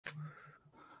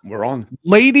We're on.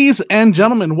 Ladies and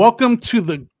gentlemen, welcome to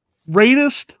the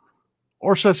greatest,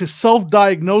 or should I say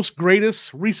self-diagnosed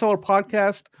greatest reseller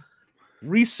podcast,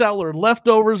 Reseller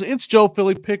Leftovers. It's Joe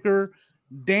Philly Picker,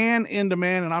 Dan in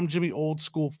Demand, and I'm Jimmy Old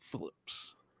School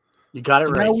Phillips. You got it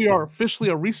right. Now we are officially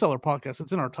a reseller podcast.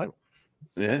 It's in our title.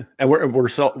 Yeah, and we're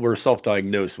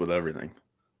self-diagnosed with everything.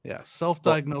 Yeah,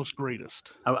 self-diagnosed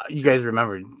greatest. You guys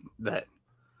remembered that?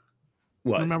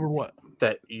 What? Remember what?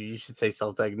 That you should say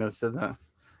self-diagnosed in the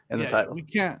title. We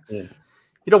can't. Yeah.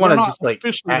 You don't want to just like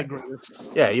officially the greatest.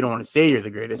 Yeah, you don't want to say you're the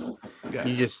greatest. Yeah.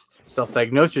 You just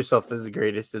self-diagnose yourself as the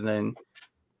greatest, and then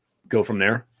go from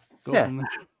there. From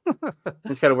there.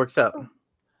 This kind of works out.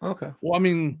 Okay. Well, I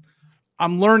mean,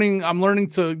 I'm learning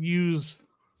to use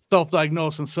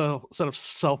self-diagnosed instead of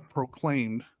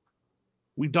self-proclaimed.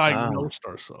 We diagnosed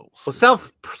ourselves. Well,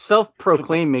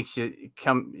 self-proclaimed makes you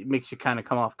kind of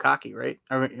come off cocky, right?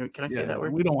 Can I say that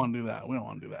word? We don't want to do that. We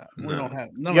don't have.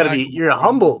 You gotta be. You're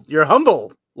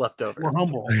humble leftover. We're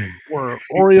humble. We're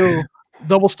Oreo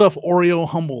double stuffed Oreo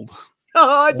humbled.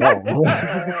 Oh, is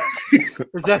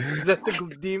that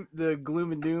the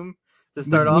gloom and doom to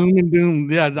start off? Gloom and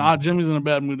doom. Yeah, Jimmy's in a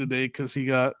bad mood today because he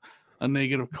got a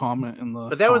negative comment in the.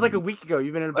 But that was like a week ago.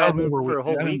 You've been in a bad mood for a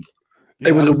whole week.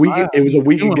 It was a week. It was a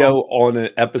week ago on an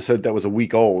episode that was a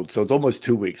week old, so it's almost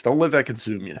 2 weeks. Don't let that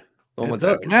consume you.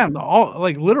 Man,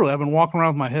 literally, I've been walking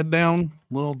around with my head down,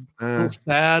 a little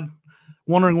sad,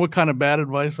 wondering what kind of bad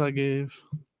advice I gave.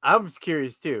 I was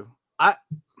curious too. I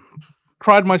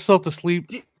cried myself to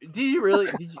sleep. Do you really?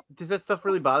 Does that stuff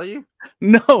really bother you?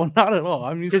 No, not at all.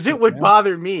 I'm used because it would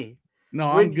bother me. No,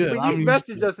 I'm good. When you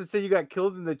messaged us and said you got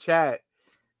killed in the chat.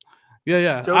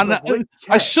 Yeah.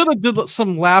 I should have did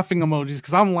some laughing emojis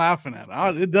because I'm laughing at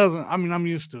it. It doesn't. I mean, I'm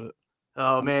used to it.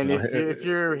 Oh man, if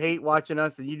you're hate watching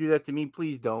us and you do that to me,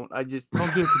 please don't. Don't do it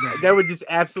to me. That would just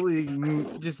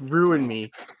absolutely just ruin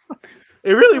me.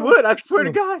 It really would. I swear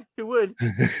to God, it would.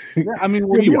 Yeah, I mean,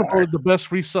 well, you were the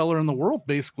best reseller in the world,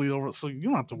 basically, so you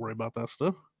don't have to worry about that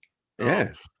stuff.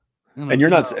 Yeah. And you're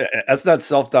not. That's not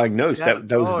self-diagnosed.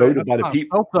 That was voted by the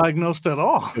people. Self-diagnosed at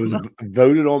all. It was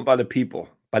voted on by the people.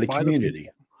 By the community.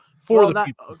 For the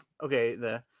people. Okay,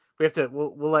 we have to.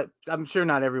 We'll let. I'm sure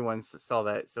not everyone saw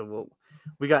that. So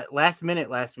we got last minute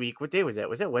last week. What day was that?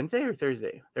 Was that Wednesday or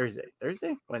Thursday? Thursday,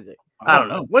 Wednesday. I don't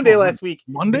know. One day last week.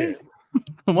 Monday.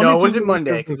 No, it wasn't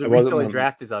Monday because the reseller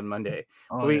draft is on Monday.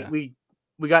 Oh, we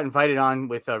got invited on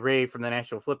with Ray from the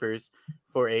National Flippers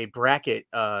for a bracket.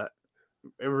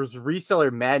 It was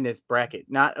Reseller Madness bracket,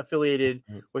 not affiliated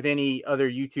with any other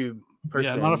YouTube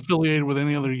person. Yeah, not affiliated with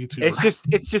any other YouTuber.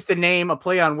 It's just a name, a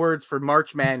play on words for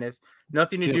March Madness.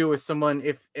 Nothing to do with someone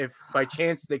if by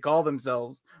chance they call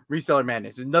themselves Reseller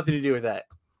Madness. There's nothing to do with that.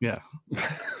 Yeah.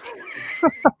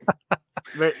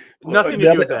 Nothing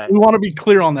to do with that. We want to be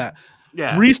clear on that.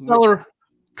 Yeah. Reseller,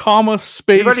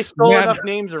 space. We've already stole enough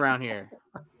names around here.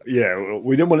 Yeah,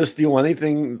 we didn't want to steal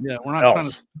anything. Yeah, we're not trying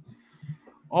to.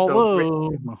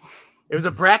 Although it was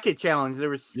a bracket challenge. There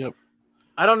was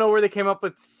I don't know where they came up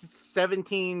with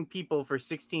 17 people for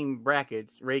 16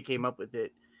 brackets. Ray came up with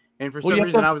it. And for some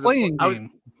reason I was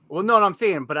well, no, I'm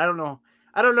saying, but I don't know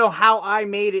how I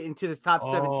made it into this top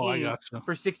 17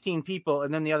 for 16 people,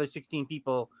 and then the other 16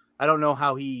 people, I don't know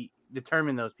how he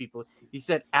determined those people. He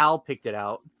said Al picked it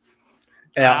out.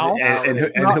 Al? And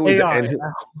who was it? It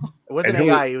wasn't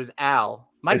AI, it was Al.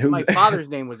 My father's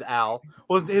name was Al.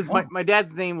 My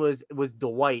dad's name was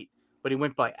Dwight, but he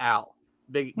went by Al.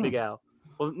 Big Al.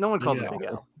 Well, no one called me Big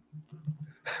Al.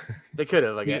 They could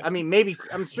have, I guess. I mean, maybe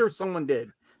I'm sure someone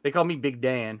did. They called me Big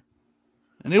Dan.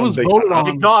 And it was voted on.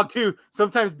 Big Dog too.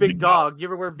 Sometimes Big Dog. You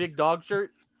ever wear Big Dog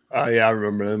shirt? Yeah, I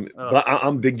remember them. But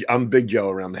I'm Big Joe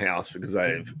around the house because I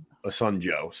have a son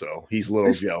Joe, so he's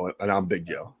Little Joe and I'm Big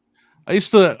Joe. I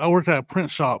worked at a print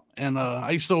shop, and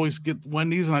I used to always get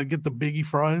Wendy's, and I'd get the Biggie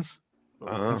fries.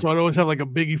 And so I'd always have like a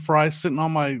Biggie fry sitting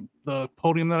on the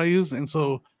podium that I use, and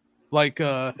so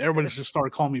everybody just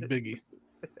started calling me Biggie.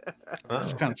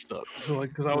 This kind of stuff. So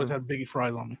because I always had Biggie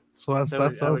fries on me, so that's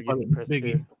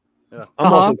Biggie. Yeah.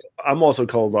 I'm also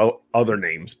called other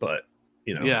names, but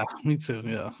you know. Yeah, me too.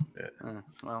 Yeah.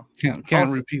 Well, can't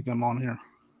repeat them on here.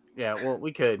 Yeah, well,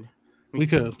 we could. We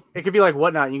could. It could be like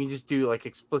whatnot. You can just do like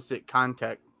explicit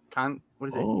content. What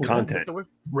is it? Content.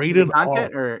 Rated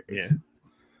content or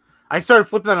I started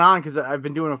flipping that on because I've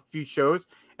been doing a few shows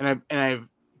and I've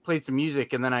played some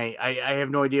music and then I have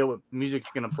no idea what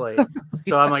music's gonna play.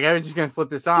 So I'm like, I'm just gonna flip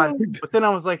this on. But then I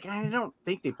was like, I don't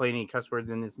think they play any cuss words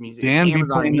in this music. Dan be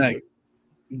playing that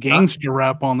gangster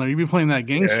rap on there. You be playing that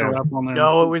gangster rap on there.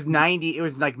 No, it was 90. It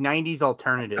was like 90s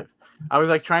alternative. I was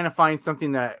like trying to find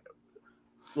something that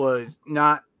was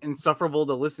not insufferable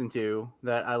to listen to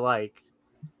that I liked,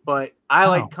 but I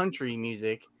like country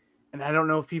music, and I don't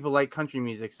know if people like country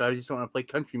music, so I just want to play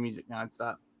country music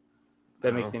nonstop. If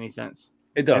that makes any sense.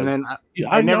 It does. And then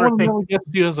I never get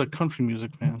you as a country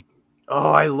music fan.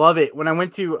 Oh, I love it. When I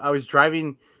was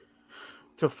driving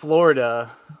to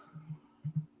Florida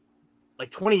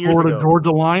like 20 years ago.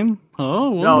 Georgia line?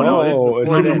 Oh, no. It's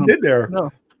what did there.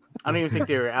 No. I don't even think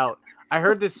they were out. I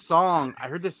heard this song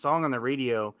on the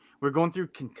radio. We're going through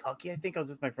Kentucky. I think I was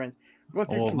with my friends. We're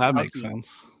going through Kentucky, that makes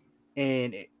sense.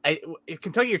 And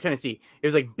Kentucky or Tennessee. It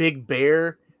was like Big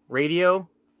Bear radio.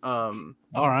 All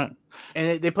right.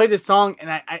 And they played this song, and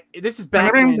I this is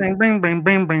back when,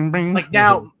 like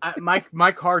now,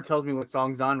 my car tells me what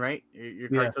song's on, right? Your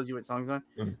car tells you what song's on.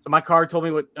 Mm-hmm. So my car told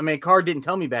me car didn't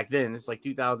tell me back then. It's like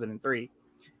 2003,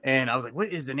 and I was like, "What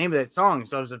is the name of that song?"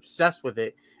 So I was obsessed with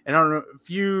it. And I don't know, a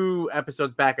few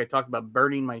episodes back, I talked about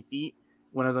burning my feet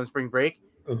when I was on spring break.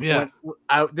 Yeah,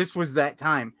 this was that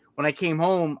time when I came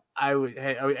home. I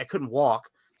couldn't walk,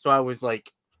 so I was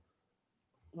like,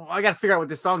 well, I got to figure out what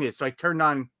this song is. So I turned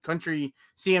on country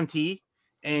CMT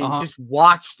and just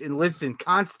watched and listened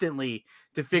constantly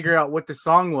to figure out what the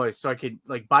song was so I could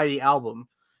like buy the album.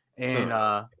 And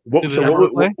what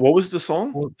was the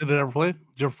song? Did it ever play? Did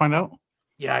you ever find out?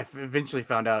 Yeah, I eventually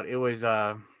found out. It was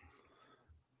oh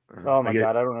my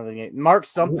God, I don't know the name. Mark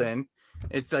something.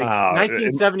 It's like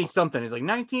 1970 something. It's like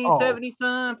 1970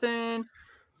 something.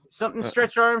 Something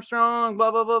Stretch Armstrong,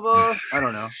 blah, blah, blah, blah. I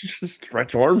don't know.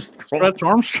 Stretch Armstrong. Stretch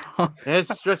Armstrong.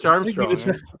 It's Stretch Armstrong.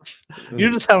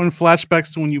 You're just having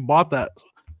flashbacks to when you bought that.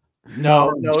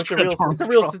 No,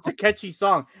 it's a catchy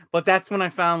song. But that's when I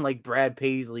found like Brad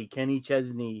Paisley, Kenny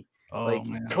Chesney,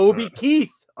 Toby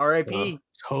Keith, R.I.P.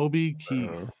 Toby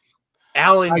Keith.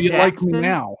 Alan Jackson. You like me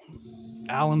now?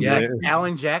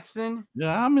 Alan Jackson.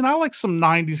 Yeah, I mean, I like some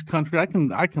 '90s country. I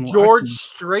can. George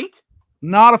Strait.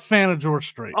 Not a fan of George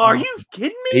Strait. Are you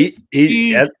kidding me?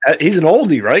 He's an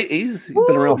oldie, right? He's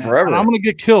been around forever. I'm gonna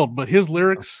get killed, but his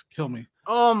lyrics kill me.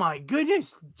 Oh my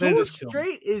goodness, George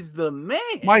Strait is the man.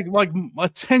 Like a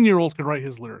 10-year-old could write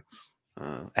his lyrics.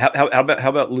 How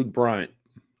about Luke Bryant?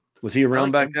 Was he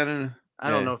around back then? I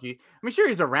don't know if I'm sure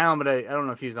he's around, but I don't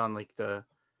know if he was on like the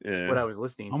what I was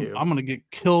listening to. I'm gonna get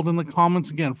killed in the comments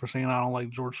again for saying I don't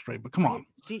like George Strait. But come on,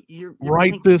 you're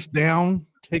write this down.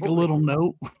 Take a little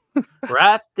note.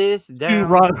 Write this down.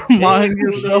 Remind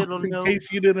yourself in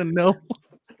case you didn't know.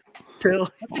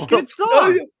 It's a good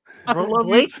song. I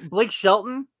love Blake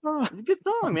Shelton. It's a good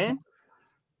song, man.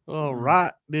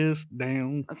 Write this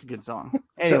down. That's a good song.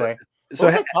 Anyway, so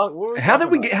how did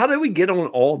we get on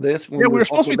all this? We were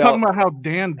supposed to be talking about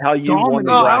how you won.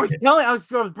 I was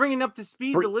bringing up to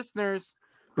speed the listeners.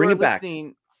 Bring it back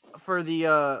for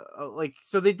the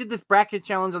so they did this bracket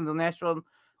challenge on the Nashville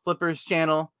Flippers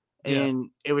channel. And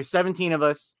it was 17 of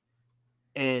us,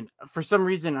 and for some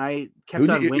reason I kept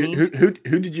on winning. Who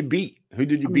did you beat? Who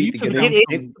did you beat to get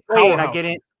in?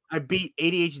 I beat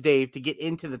ADH Dave to get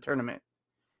into the tournament,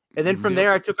 and then from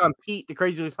there I took on Pete, the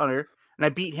Crazy Loose Hunter, and I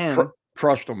beat him.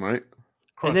 Crushed him, right?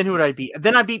 And then who did I beat?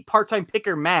 Then I beat part-time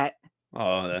picker Matt.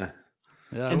 Oh,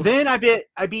 and then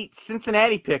I beat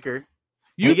Cincinnati picker.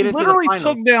 You literally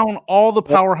took down all the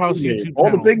powerhouse YouTube, all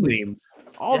the big names,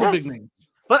 the big names.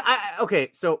 But I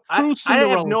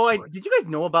have no idea. Did you guys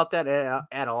know about that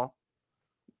at all?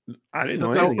 I didn't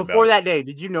know anything before that day.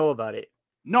 Did you know about it?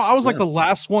 No, I was like the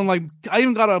last one. Like I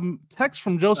even got a text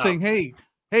from Joe saying, "Hey,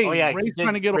 Ray's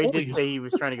trying to get a hold of you." Say he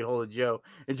was trying to get a hold of Joe,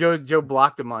 and Joe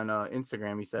blocked him on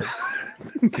Instagram. He said,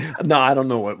 "No, I don't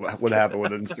know what happened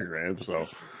with Instagram." So,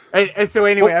 and so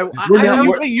anyway,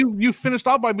 you finished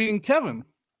off by beating Kevin.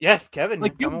 Yes, Kevin.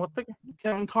 Like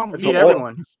Kevin Commerce. Beat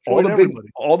everyone.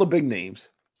 All the big names.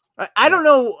 I don't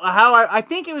know how I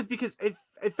think it was because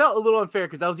it felt a little unfair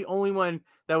because I was the only one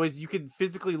that you could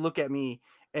physically look at me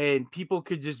and people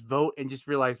could just vote and just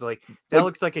realize like that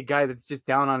looks like a guy that's just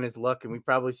down on his luck and we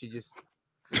probably should just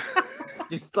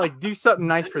like do something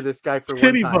nice for this guy for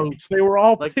pity one time. votes. They were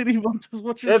all pity votes is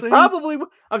what you're saying. Probably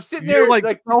I'm sitting there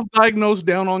like self-diagnosed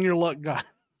down on your luck guy.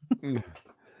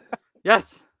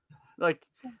 Yes. Like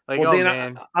Dan,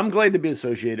 man. I'm glad to be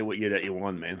associated with you that you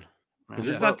won, man. Because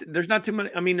there's not too many.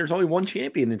 I mean, there's only one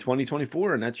champion in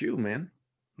 2024, and that's you, man.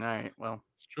 All right, well,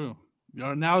 it's true.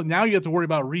 Now you have to worry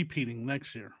about repeating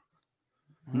next year,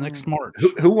 next March.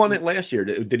 Who won it last year?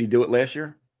 Did he do it last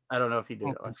year? I don't know if he did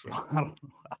it last year. I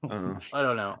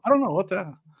don't know. I don't know what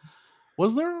that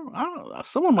was there. I don't know.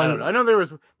 Someone might. I know there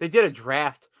was. They did a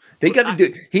draft. He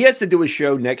has to do a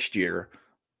show next year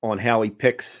on how he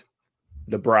picks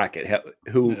the bracket,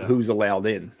 who's allowed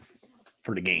in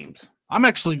for the games. I'm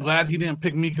actually glad he didn't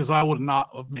pick me because I would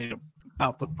not have made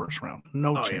out the first round.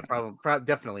 No chance. Yeah, probably,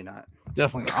 definitely not.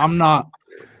 Definitely. I'm not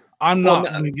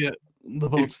going to get the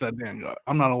votes that Dan got.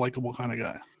 I'm not a likable kind of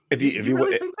guy. If you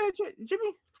really think that,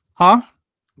 Jimmy? Huh?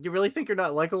 You really think you're not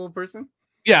a likable person?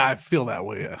 Yeah, I feel that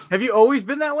way. Yeah. Have you always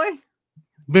been that way?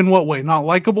 Been what way? Not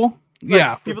likable?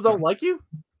 Yeah. People don't like you?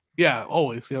 Yeah,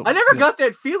 always. Yep. I never got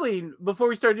that feeling before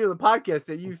we started doing the podcast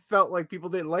that you felt like people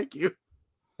didn't like you.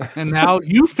 And now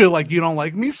you feel like you don't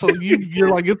like me, so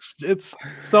you're like it's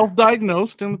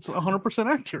self-diagnosed and it's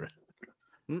 100% accurate.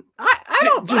 I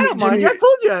don't mind. I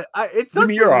told you it's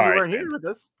something you weren't here with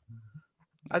us.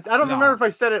 I don't remember if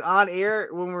I said it on air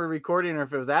when we were recording or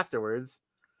if it was afterwards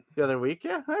the other week.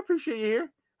 Yeah, I appreciate you here.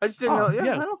 I just didn't know.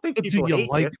 Yeah, I don't think people hate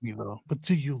like me though. But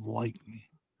do you like me?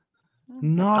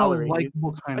 Not a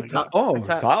likable kind of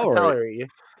guy. Tolerate you.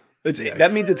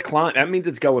 That means it's that means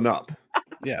it's going up.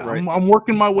 Yeah, right? I'm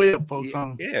working my way up, folks.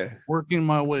 I'm working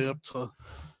my way up to.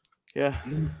 Yeah.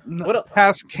 What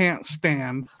past can't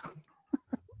stand.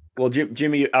 Well,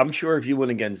 Jimmy, I'm sure if you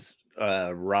went against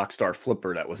Rockstar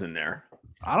Flipper that was in there.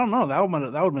 I don't know. That would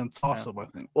have been a toss-up, I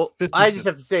think. Well, 50, I just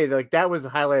have to say, like, that was the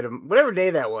highlight of whatever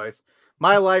day that was.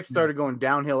 My life started going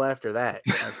downhill after that.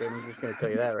 Okay, I'm just going to tell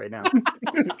you that right now.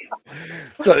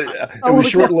 So it was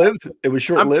short-lived? It was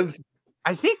short-lived?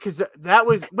 I think because that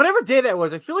was whatever day that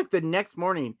was. I feel like the next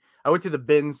morning I went to the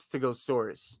bins to go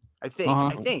source. I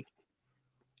think,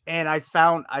 and I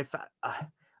found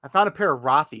a pair of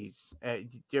Rothy's.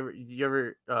 You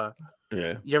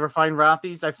ever find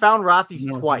Rothy's? I found Rothy's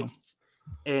twice.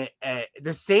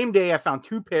 The same day, I found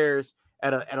two pairs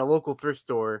at a local thrift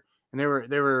store, and they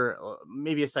were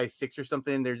maybe a size 6 or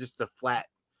something. They're just the flat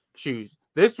shoes.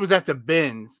 This was at the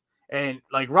bins. And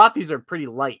like Rothy's are pretty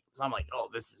light. So I'm like, oh,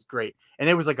 this is great. And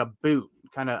it was like a boot,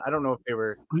 kind of, I don't know if they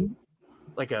were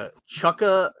like a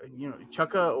Chukka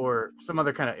or some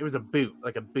other kind of, it was a boot,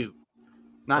 like a boot.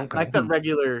 Not the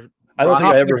regular. I don't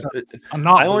think I ever,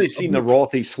 I only seen the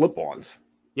Rothy slip-ons.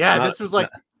 Yeah, this was like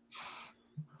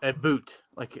a boot.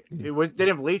 Like they didn't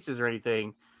have laces or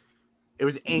anything. It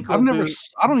was ankle boot.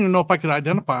 I don't even know if I could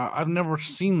identify. I've never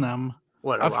seen them.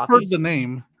 I've heard the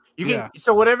name. You can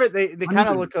so whatever they kind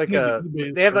of look like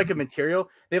they have like a material.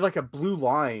 They have like a blue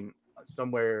line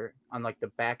somewhere on like the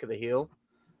back of the heel.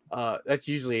 That's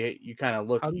usually you kind of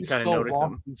look, you kind of notice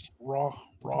them.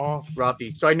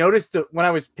 Rothy. So I noticed when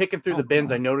I was picking through the bins,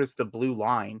 I noticed the blue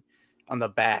line on the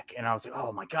back, and I was like,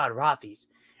 oh my god, Rothy's.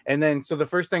 And then so the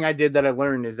first thing I did that I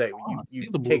learned is that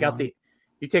you take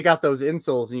out those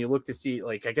insoles and you look to see,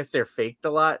 like, I guess they're faked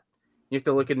a lot. You have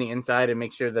to look in the inside and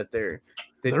make sure that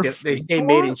they stay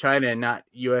made in China and not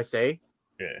USA.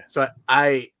 Yeah. So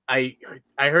I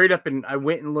hurried up and I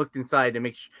went and looked inside to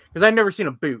make sure, because I've never seen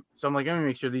a boot. So I'm like, I'm gonna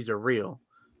make sure these are real.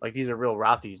 Like, these are real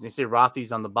Rothy's. They say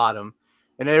Rothy's on the bottom,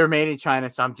 and they were made in China.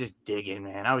 So I'm just digging,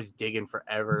 man. I was digging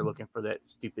forever looking for that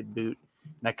stupid boot,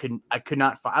 and I could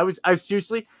not find. I was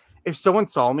seriously, if someone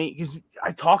saw me, because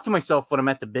I talk to myself when I'm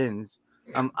at the bins.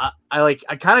 I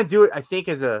kind of do it, I think,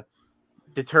 as a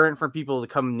deterrent for people to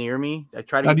come near me. I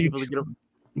try to get people to get up.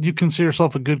 Do you consider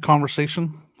yourself a good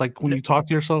conversation? Like when you talk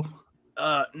to yourself?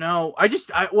 No, I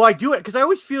do it because I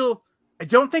always feel, I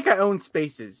don't think I own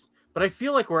spaces, but I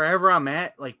feel like wherever I'm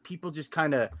at, like people just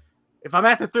kind of, if I'm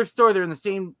at the thrift store, they're in the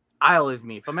same aisle as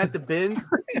me. If I'm at the bins,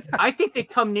 I think they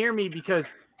come near me because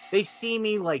they see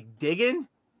me like digging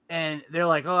and they're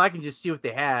like, oh, I can just see what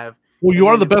they have. Well, you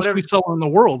are the best reseller in the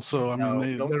world. So, I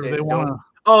mean, they want to.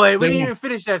 Oh, hey, we didn't even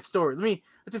finish that story.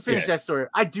 Let's finish that story.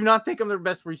 I do not think I'm the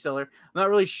best reseller. I'm not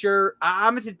really sure.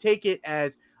 I'm going to take it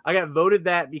as I got voted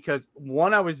that because,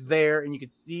 one, I was there and you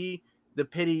could see the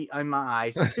pity in my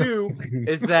eyes. Two,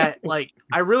 is that, like,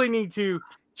 I really need to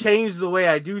change the way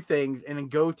I do things and then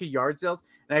go to yard sales.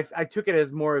 And I took it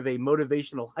as more of a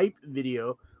motivational hype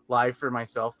video live for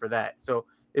myself for that. So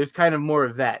it was kind of more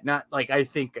of that. Not like I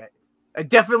think I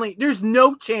definitely, there's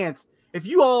no chance. If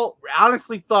you all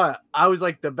honestly thought I was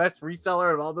like the best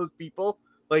reseller of all those people,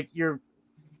 like, you're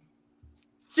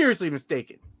seriously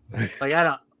mistaken. Like,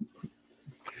 I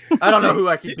don't know who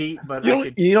I could beat, but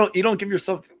you don't give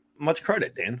yourself much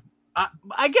credit, Dan.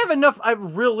 I give enough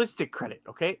realistic credit.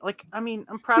 Okay, like, I mean,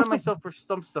 I'm proud of myself for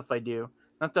some stuff I do.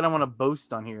 Not that I want to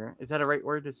boast on here. Is that a right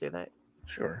word to say that?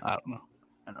 Sure. I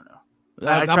don't know.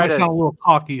 That might sound a little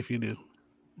cocky if you do.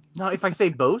 No, if I say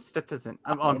boast, that doesn't.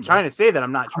 I'm trying to say that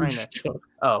I'm not trying to.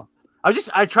 Oh,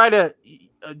 I try to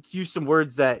use some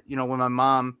words that, you know, when my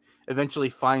mom eventually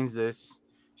finds this,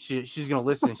 she's gonna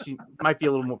listen. She might be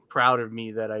a little more proud of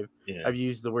me that I've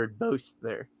used the word boast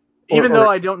there, even though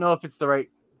I don't know if it's the right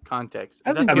context.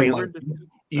 Is that the right word?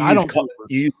 You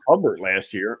used cupboard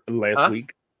last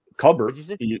week. Cupboard.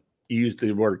 You used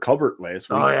the word cupboard last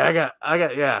week. Oh yeah, I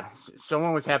got. Yeah,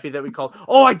 someone was happy that we called.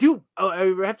 Oh, I do. Oh,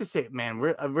 I have to say, man,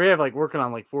 we're like working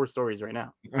on like 4 stories right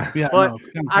now. Yeah, but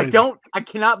I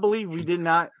cannot believe we did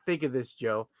not think of this,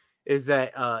 Joe. Is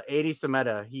that Adi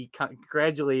Sameta? He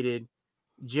congratulated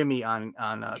Jimmy on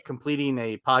completing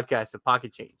a podcast of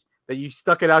Pocket Change. That you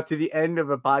stuck it out to the end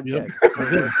of a podcast.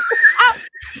 Yep.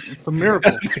 It's a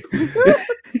miracle.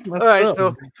 All right,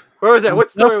 so where was that? What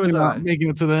story was that? Making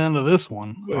it to the end of this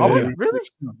one. Really?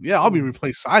 Yeah, I'll be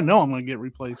replaced. I know I'm going to get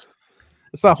replaced.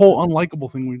 It's that whole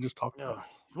unlikable thing we just talked about.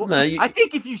 Well, I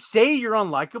think if you say you're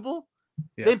unlikable,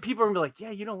 then people are going to be like,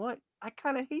 yeah, you know what? I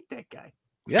kind of hate that guy.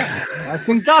 Yeah. I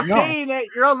think Stop saying that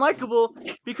you're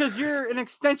unlikable because you're an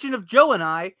extension of Joe and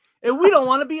I, and we don't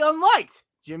want to be unliked,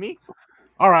 Jimmy.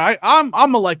 All right, I'm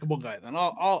a likable guy then.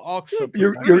 I'll accept.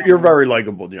 You're very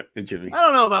likable, Jimmy. I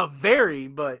don't know about very,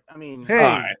 but I mean,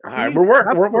 hey, all right,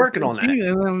 we're working on that.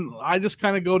 And then I just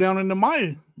kind of go down into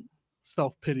my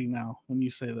self pity now when you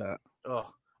say that.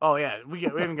 Oh yeah, we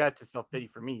haven't got to self pity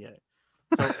for me yet.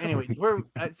 So anyway,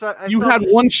 you had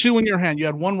one shoe in your hand. You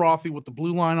had one Rothy with the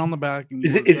blue line on the back. And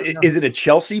is it a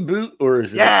Chelsea boot or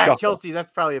is it? Yeah, Chelsea.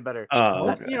 That's probably a better.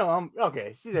 Okay. You know,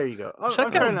 okay. See, there you go.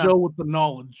 Check out Joe with the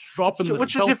knowledge. What's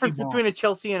the difference between a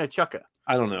Chelsea and a Chukka?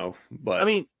 I don't know, but I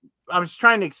mean, I was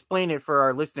trying to explain it for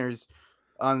our listeners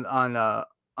on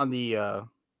the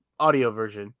audio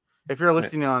version. If you're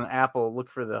listening on Apple, look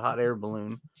for the hot air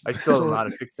balloon. I still don't know how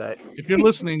to fix that. If you're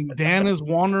listening, Dan is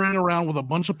wandering around with a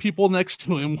bunch of people next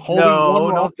to him, holding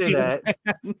one don't say that.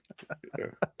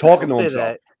 Talking to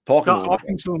himself.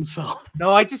 Talking to himself.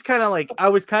 No, I just kind of I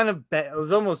was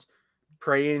almost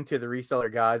praying to the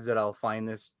reseller gods that I'll find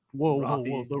this. Whoa.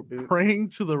 Praying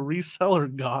to the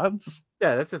reseller gods?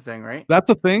 Yeah, that's a thing, right?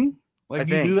 That's a thing? Like,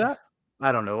 you do that?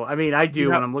 I don't know. I mean, I do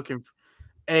when I'm looking for.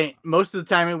 And most of the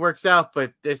time it works out,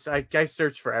 but I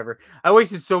search forever. I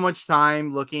wasted so much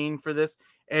time looking for this,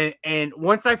 and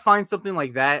once I find something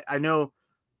like that, I know.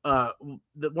 One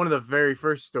of the very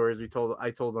first stories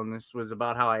I told on this was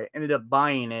about how I ended up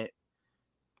buying it,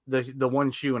 the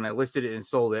one shoe, and I listed it and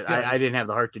sold it. Yeah. I didn't have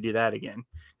the heart to do that again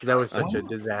because that was such a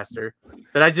disaster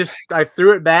that I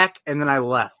threw it back and then I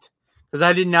left because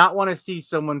I did not want to see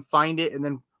someone find it and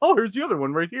then. Oh, here's the other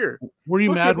one right here. Were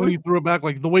you mad when you threw it back?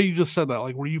 Like the way you just said that,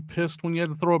 like, were you pissed when you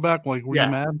had to throw it back? Like, were you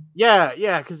mad?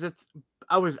 Yeah. Because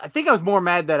I think I was more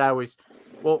mad that I was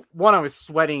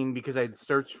sweating because I'd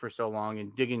searched for so long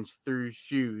and digging through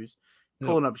shoes,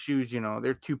 pulling up shoes,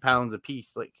 they're 2 pounds a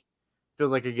piece. Like,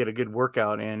 feels like I get a good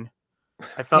workout in.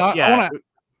 I felt,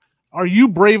 are you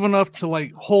brave enough to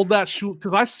like hold that shoe?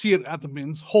 Because I see it at the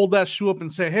bins, hold that shoe up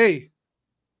and say, hey,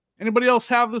 anybody else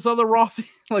have this other Rothy?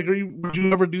 Like, would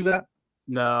you ever do that?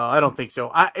 No, I don't think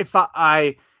so. If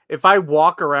I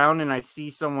walk around and I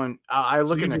see someone, I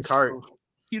look in their cart.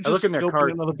 I look in their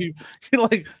carts. You're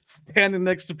like standing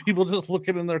next to people, just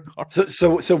looking in their cart.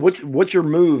 So what's your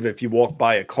move if you walk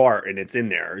by a cart and it's in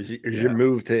there? Is your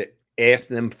move to ask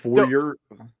them for your?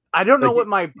 I don't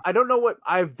know what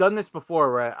I've done this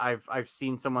before where I've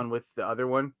seen someone with the other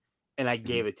one and I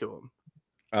gave it to them.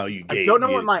 Oh, I don't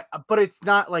know but it's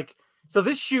not like, so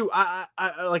this shoe, I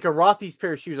like a Rothy's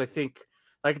pair of shoes, I think,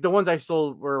 like the ones I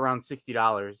sold were around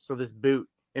 $60. So this boot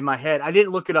in my head, I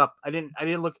didn't look it up. I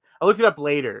looked it up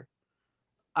later.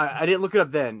 I didn't look it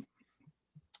up then.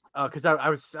 Cause I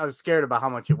was scared about how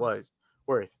much it was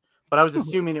worth, but I was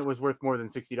assuming it was worth more than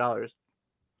 $60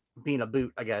 being a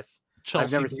boot, I guess.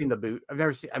 I've never seen the boot.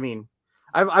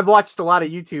 I've watched a lot of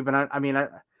YouTube and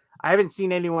I haven't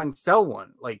seen anyone sell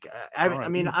one. Like, I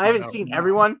haven't seen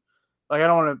everyone. Like, I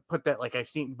don't want to put that like I've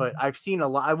seen a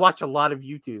lot. I watch a lot of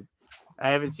YouTube. I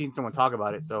haven't seen someone talk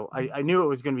about it. So I knew it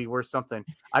was going to be worth something.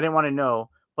 I didn't want to know,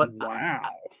 but wow.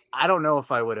 I don't know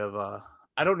if I would have.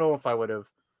 I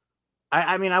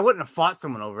wouldn't have fought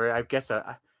someone over it. I guess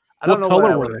I don't know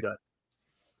what I would have done.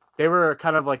 They were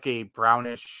kind of like a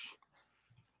brownish.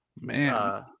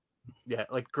 Man.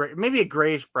 Like gray, maybe a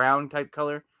grayish brown type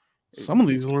color. Some of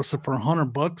these are listed for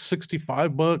 $100,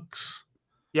 $65.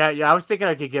 Yeah. I was thinking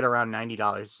I could get around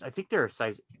 $90. I think they're a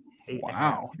size 8.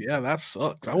 Wow. Yeah, that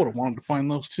sucks. I would have wanted to find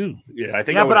those too. Yeah, I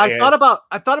think. Yeah, but I thought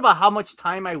about how much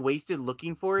time I wasted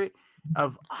looking for it,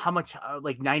 of how much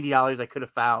like $90 I could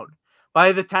have found.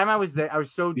 By the time I was there, I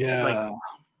was so I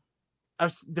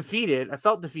was defeated. I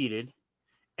felt defeated,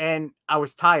 and I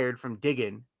was tired from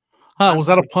digging. Huh? Was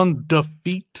that a pun?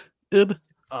 Defeated?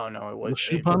 Oh no, it was.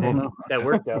 That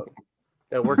worked out.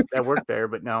 That worked there,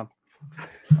 but no.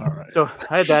 All right. So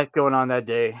I had that going on that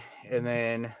day, and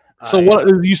then. So what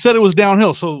you said it was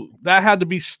downhill. So that had to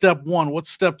be step 1.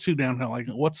 What's step 2 downhill? Like,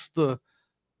 what's the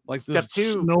Like step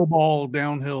 2, snowball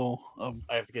downhill of.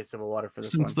 I have to get some water for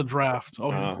this since the draft. He's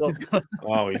got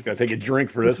to take a drink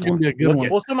for this one. Be a good one.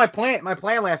 Well, so my plan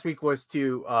last week was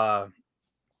to I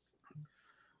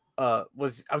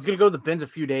was gonna go to the bins a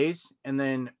few days, and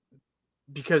then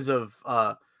because of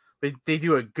they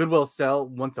do a Goodwill sale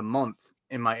once a month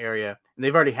in my area, and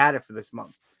they've already had it for this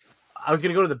month. I was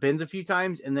gonna go to the bins a few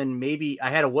times, and then maybe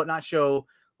I had a Whatnot show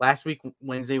last week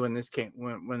Wednesday when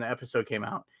the episode came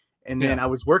out, and then I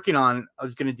was working on I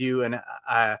was gonna do I'm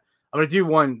gonna do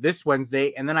one this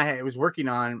Wednesday, and then I was working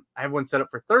on I have one set up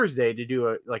for Thursday to do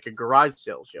a garage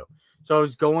sale show. So I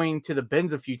was going to the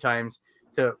bins a few times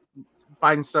to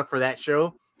find stuff for that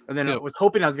show, and then I was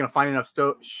hoping I was gonna find enough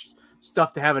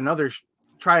stuff to have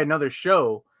try another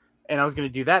show, and I was gonna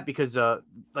do that because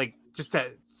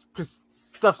because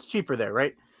stuff's cheaper there,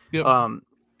 right? Yep.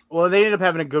 Well, they ended up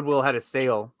having a Goodwill had a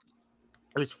sale.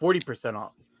 It was 40%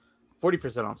 off.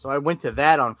 40% off. So I went to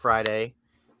that on Friday,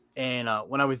 and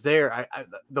when I was there,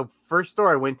 the first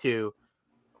store I went to,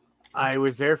 I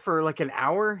was there for like an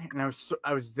hour, and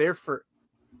I was there for.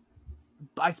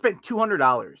 I spent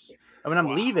 $200. And when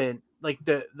I'm leaving, like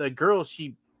the girl,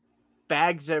 she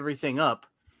bags everything up,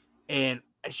 and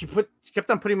she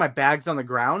kept on putting my bags on the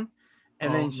ground.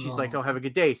 And then she's like, "Oh, have a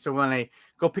good day." So when I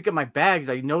go pick up my bags,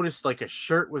 I noticed like a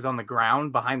shirt was on the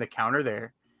ground behind the counter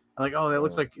there. I'm like, "Oh, that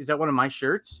looks like, is that one of my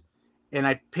shirts?" And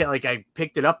I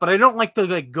picked it up, but I don't like to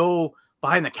like go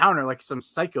behind the counter like some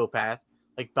psychopath,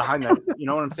 like behind the, you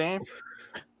know what I'm saying?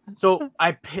 So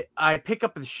I pick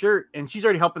up the shirt, and she's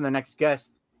already helping the next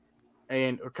guest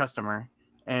or customer,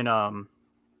 and I'm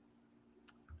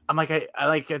like,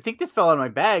 I think this fell out of my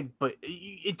bag, but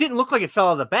it didn't look like it fell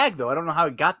out of the bag though. I don't know how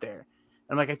it got there.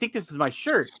 I'm like, I think this is my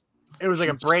shirt. It was like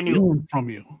a brand new from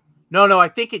you. No, I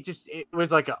think it was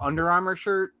like an Under Armour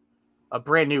shirt, a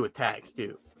brand new with tags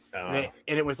too. And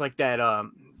it was like that,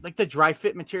 like the dry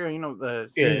fit material, you know,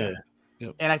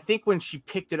 Yep. And I think when she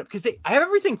picked it up, because I have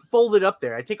everything folded up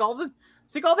there. I take all the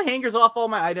hangers off all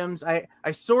my items. I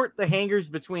sort the hangers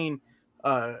between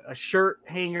a shirt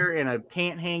hanger and a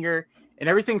pant hanger, and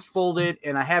everything's folded.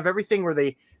 And I have everything where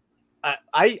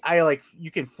I like,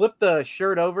 you can flip the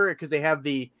shirt over because they have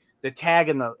the tag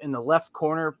in the left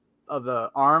corner of the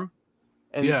arm,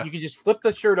 and you can just flip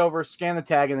the shirt over, scan the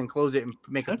tag, and then close it and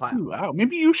make a pile. Wow,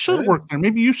 maybe you should work there.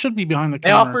 Maybe you should be behind the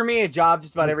counter. They offer me a job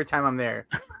just about every time I'm there.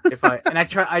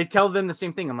 I tell them the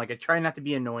same thing. I'm like, I try not to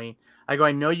be annoying. I go,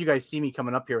 I know you guys see me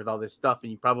coming up here with all this stuff,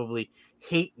 and you probably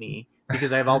hate me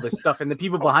because I have all this stuff, and the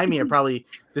people behind me are probably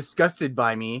disgusted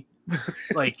by me.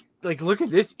 Like look at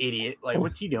this idiot. Like,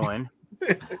 what's he doing?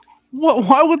 What?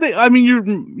 Why would they? I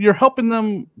mean, you're helping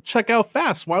them check out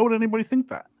fast. Why would anybody think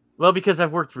that? Well, because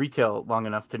I've worked retail long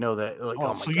enough to know that. Like,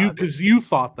 oh my God, because you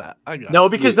thought that.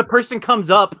 Because the person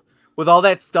comes up with all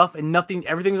that stuff and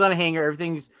everything's on a hanger,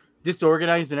 everything's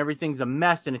disorganized, and everything's a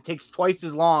mess, and it takes twice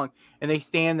as long. And they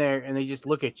stand there and they just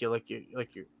look at you like you're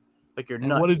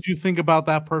nuts. What did you think about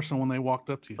that person when they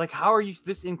walked up to you? Like, how are you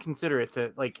this inconsiderate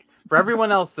to for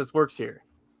everyone else that works here?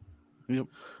 Yep.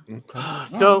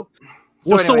 So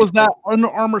was that Under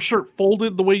Armour shirt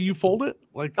folded the way you fold it?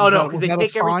 Like, no, because they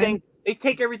take everything. They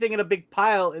take everything in a big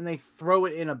pile and they throw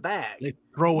it in a bag. They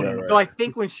throw it in. So I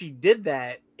think when she did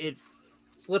that, it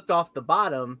slipped off the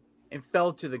bottom and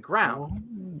fell to the ground.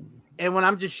 And when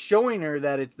I'm just showing her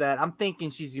that it's that, I'm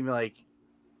thinking she's gonna be like,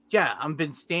 "Yeah, I've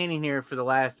been standing here for the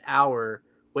last hour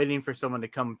waiting for someone to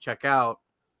come check out.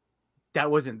 That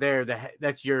wasn't there.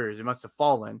 That's yours. It must have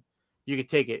fallen. You could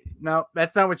take it." No,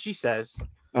 that's not what she says.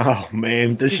 Oh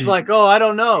man, she's like, "Oh, I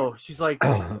don't know." She's like,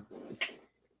 and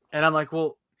I'm like,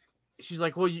 "Well," she's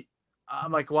like, "Well,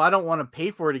 I'm like, "Well, I don't want to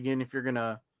pay for it again if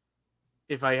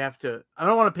I have to. I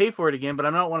don't want to pay for it again, but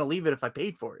I don't want to leave it if I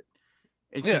paid for it."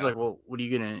 And she's like, "Well, what are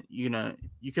you gonna? You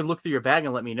can look through your bag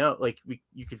and let me know. Like,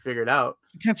 you can figure it out.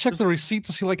 You can't check the receipt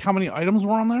to see like how many items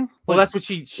were on there. Well, that's what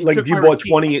she like. If you bought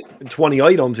 20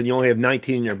 items and you only have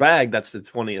 19 in your bag, that's the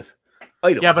 20th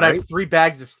item. Yeah, but I have 3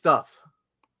 bags of stuff.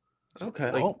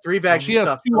 Okay, like 3 bags. She of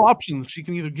has stuff. 2 options. She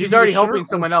can either give. She's already helping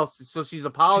someone else, so she's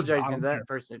apologizing to that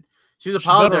person. She's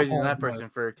apologizing to that person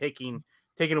for taking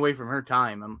away from her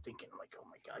time. I'm thinking like, oh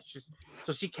my gosh,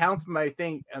 so she counts my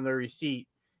thing on the receipt.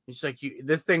 And she's like,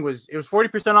 this thing was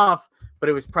 40% off, but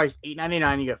it was priced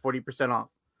 $8.99. You got 40% off.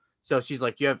 So she's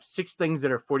like, you have 6 things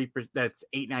that are 40%. That's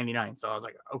 $8.99. So I was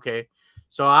like, okay.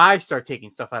 So I start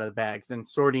taking stuff out of the bags and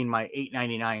sorting my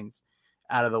 $8.99s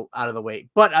out of the way.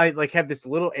 But I like have this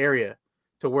little area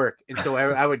to work, and so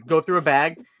I would go through a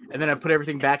bag, and then I put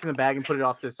everything back in the bag and put it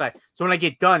off to the side. So when I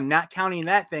get done, not counting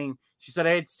that thing, she said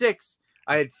I had 6.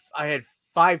 I had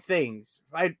 5 things.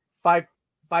 I had five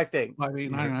things. 5,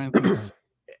 8, 9, 9 things.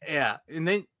 Yeah, and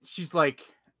then she's like,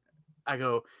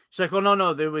 she's like, oh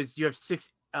no, you have 6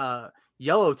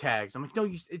 yellow tags. I'm like, no,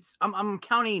 I'm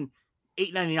counting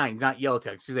 $8.99, not yellow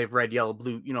tags, because they have red, yellow,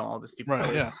 blue, all the stupid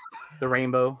colors. Yeah, the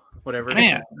rainbow, whatever.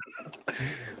 Man.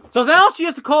 So now she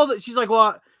has to call she's like,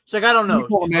 well, she's like, I don't know.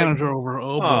 Call the manager like, over.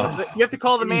 Oh boy, you have to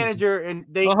call the manager, and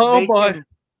they can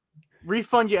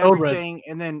refund you everything,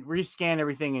 and then rescan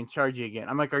everything and charge you again.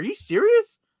 I'm like, are you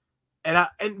serious? And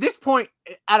at this point,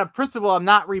 out of principle, I'm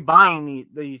not rebuying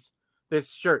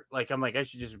this shirt. Like, I'm like, I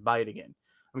should just buy it again.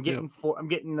 I'm getting I'm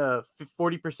getting the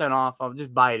 40% off. I'll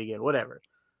just buy it again, whatever.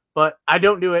 But I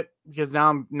don't do it because now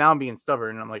I'm being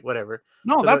stubborn. And I'm like, whatever.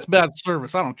 No, so that's bad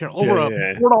service. I don't care. Over a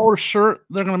 $4 shirt,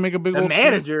 they're gonna make a big. The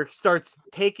manager starts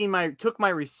took my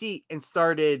receipt and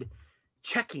started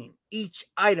checking each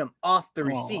item off the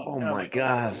receipt. Oh my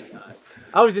god!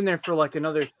 I was in there for like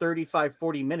another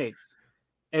 35-40 minutes.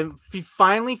 And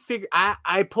finally figured,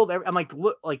 I pulled I'm like,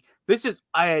 look, like this is,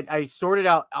 I sorted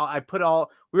out,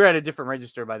 we were at a different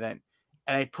register by then.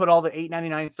 And I put all the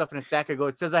 $8.99 stuff in a stack. I go,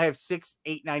 it says I have 6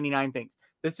 $8.99 things.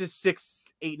 This is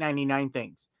 6 $8.99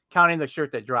 things, counting the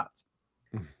shirt that dropped.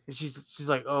 And she's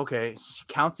like, oh, okay. So she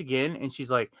counts again. And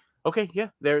she's like, okay,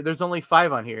 yeah, there's only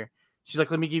 5 on here. She's like,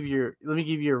 let me give you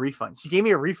a refund. She gave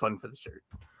me a refund for the shirt.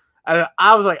 And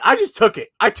I was like, I just took it.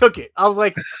 I took it. I was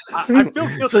like, I feel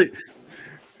guilty.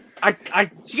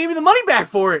 She gave me the money back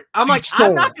for it. I'm like,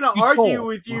 I'm not going to argue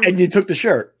with you. And you took the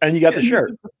shirt, and you got the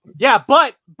shirt. Yeah,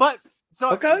 but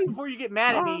so before you get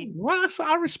mad at me,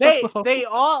 I respect they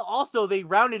also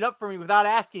rounded up for me without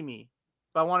asking me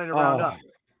if I wanted to round up.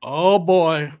 Oh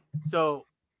boy! So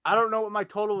I don't know what my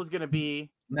total was going to be.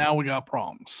 Now we got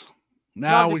problems.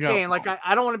 Now I'm just saying, like,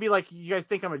 I don't want to be like, you guys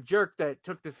think I'm a jerk that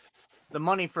took the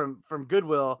money from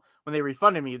Goodwill. When they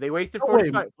refunded me, they wasted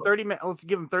 30 minutes. Let's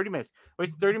give them 30 minutes.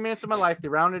 Wasted 30 minutes of my life. They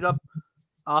rounded up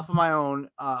off of my own.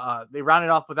 They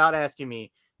rounded off without asking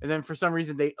me. And then for some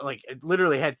reason, they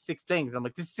literally had 6 things. I'm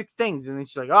like, this is 6 things. And then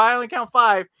she's like, oh, I only count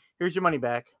 5. Here's your money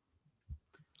back.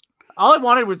 All I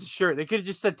wanted was a shirt. They could have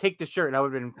just said, take the shirt. And I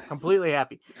would have been completely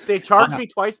happy. If they charged me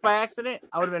twice by accident,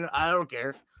 I would have been, I don't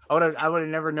care. I would have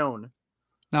never known.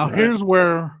 Now, here's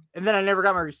where. And then I never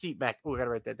got my receipt back. Oh, I got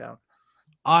to write that down.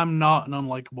 I'm not an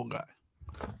unlikable guy.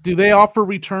 Do they offer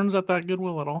returns at that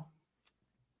Goodwill at all?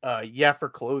 Yeah, for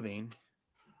clothing.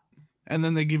 And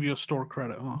then they give you a store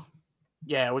credit, huh?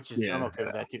 Yeah, which is I'm okay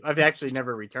with that too. I've actually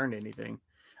never returned anything.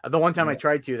 The one time I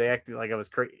tried to, they acted like I was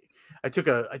crazy. I took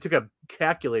a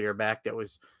calculator back that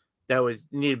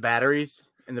needed batteries,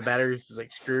 and the batteries was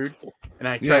like screwed. And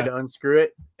I tried to unscrew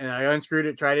it, and I unscrewed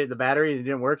it, tried it, the battery, and it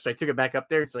didn't work. So I took it back up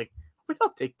there. It's like, we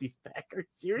don't take these back. Are you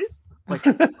serious? I'm like,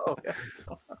 oh yeah.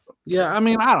 Yeah, I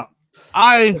mean,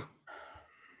 I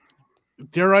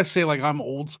dare I say, like, I'm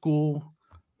old school.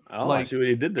 Oh, like, I see what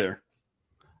you did there.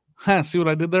 See what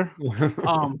I did there?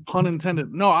 Pun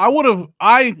intended. No,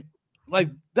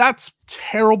 that's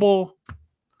terrible.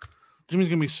 Jimmy's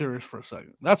gonna be serious for a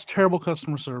second. That's terrible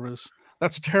customer service.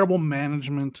 That's terrible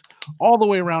management. All the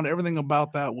way around, everything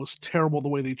about that was terrible. The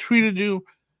way they treated you,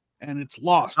 and it's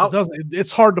lost.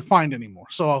 It's hard to find anymore.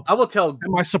 So I will tell.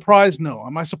 Am I surprised? No.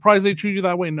 Am I surprised they treat you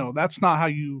that way? No. That's not how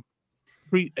you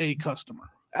treat a customer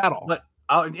at all. But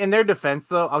in their defense,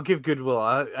 though, I'll give Goodwill.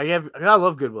 I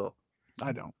love Goodwill.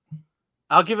 I don't.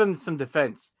 I'll give them some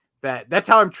defense. That's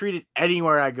how I'm treated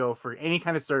anywhere I go for any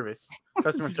kind of service,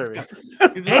 customer service.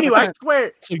 Anyway, I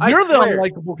swear. So you're the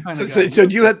unlikable kind of guy. So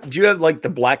do you have like the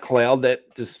black cloud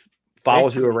that just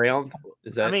follows you around?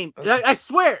 Is that? I mean, I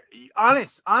swear,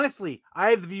 honestly, I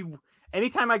have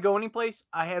anytime I go any place,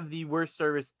 I have the worst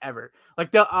service ever.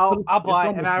 Like I'll buy,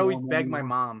 and I always beg my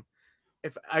mom.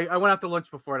 If I went out to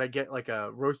lunch before and I get like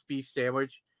a roast beef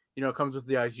sandwich, it comes with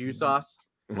the au jus sauce,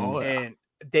 and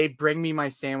they bring me my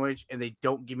sandwich and they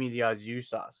don't give me the au jus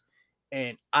sauce,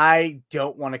 and I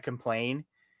don't want to complain.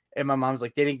 And my mom's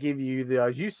like, they didn't give you the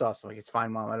au jus sauce. I'm like, it's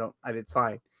fine, Mom. It's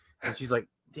fine. And she's like,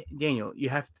 Daniel, you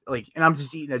have to and I'm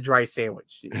just eating a dry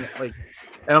sandwich, and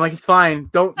I'm like, it's fine.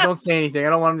 Don't say anything. I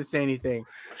don't want him to say anything.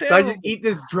 So I just eat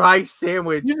this dry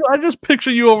sandwich. I just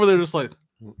picture you over there, just like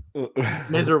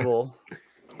miserable.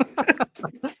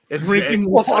 Drinking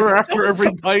water after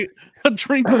every bite.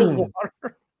 Drinking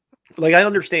water. Like, I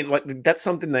understand. Like, that's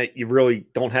something that you really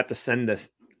don't have to send this.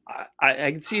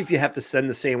 I can see if you have to send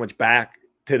the sandwich back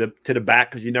to the back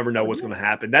because you never know what's going to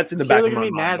happen. That's in the back of my mind.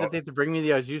 They're mad that they have to bring me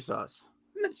the au jus sauce.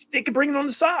 They could bring it on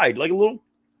the side, like a little,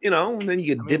 and then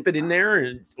you can dip it in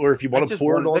there, or if you want to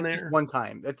pour it on there. Just one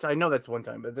time. I know that's one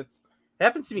time, but it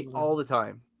happens to me all the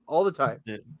time. All the time.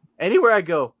 Yeah. Anywhere I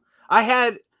go.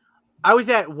 I was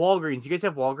at Walgreens. You guys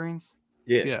have Walgreens?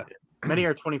 Yeah. Many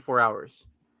are 24 hours.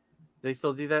 They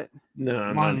still do that? No,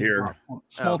 I'm not here.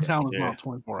 Small town is not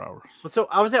 24 hours. So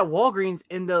I was at Walgreens,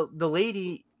 and the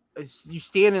lady, you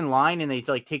stand in line, and they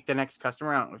like take the next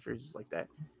customer. I don't know if it's just like that.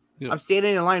 Yep. I'm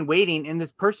standing in line waiting, and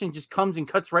this person just comes and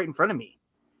cuts right in front of me,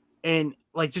 and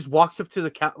like just walks up to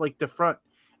the front,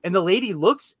 and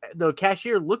the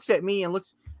cashier looks at me and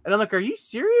I'm like, "Are you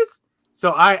serious?"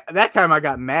 So that time I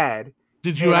got mad.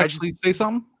 Did you actually say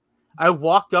something? I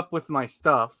walked up with my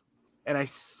stuff and I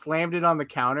slammed it on the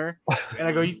counter, and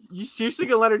I go, "You seriously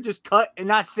gonna let her just cut and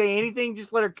not say anything?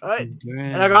 Just let her cut?" Damn.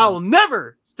 And I go, "I will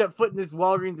never step foot in this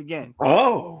Walgreens again."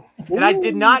 Oh, and I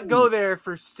did not go there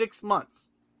for 6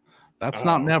 months. That's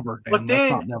not never. Dan. But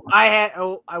then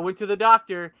I went to the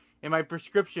doctor, and my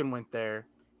prescription went there,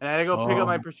 and I had to go pick up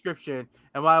my prescription.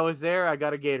 And while I was there, I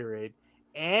got a Gatorade.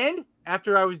 And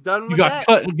after I was done with that,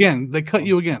 cut again. They cut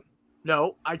you again.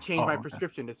 No, I changed my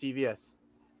prescription to CVS.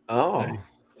 Oh.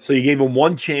 So you gave him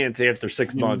one chance after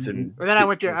 6 months, and then I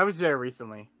went there. I was there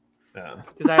recently.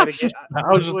 Because I had to get.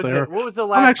 I was just there. What was the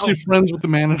last? I'm actually friends with the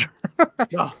manager.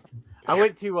 No, I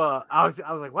went to. I was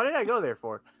like, what did I go there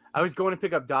for? I was going to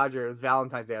pick up Dodger. It was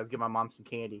Valentine's Day. I was giving my mom some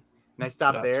candy, and I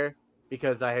stopped there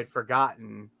because I had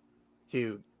forgotten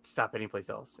to stop anyplace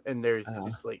else. And there's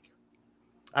just like,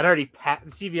 I'd already passed.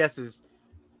 The CVS is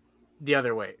the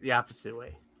other way, the opposite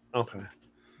way. Okay.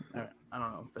 All right. I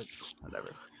don't know, but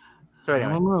whatever. So anyway.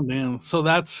 I don't know, man. So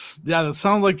that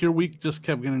sounds like your week just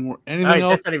kept getting worse. Anything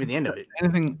else? That's not even the end of it.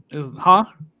 Anything is,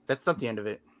 That's not the end of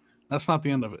it. That's not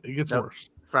the end of it. It gets worse.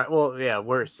 Well, yeah,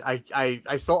 worse. I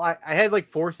sold. I had like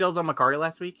 4 sales on Macari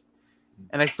last week,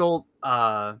 and I sold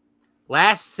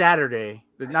last Saturday.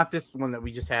 Not this one that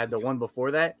we just had. The one before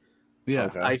that. Yeah.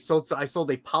 Okay. I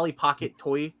sold a Polly Pocket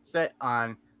toy set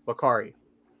on Macari.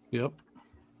 Yep.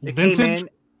 It came in.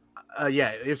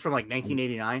 Yeah, it was from like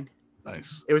 1989.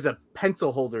 Nice. It was a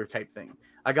pencil holder type thing.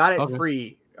 I got it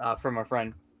free from a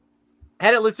friend. I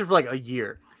had it listed for like a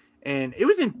year, and it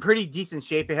was in pretty decent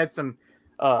shape. It had some,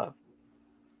 it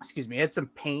had some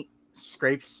paint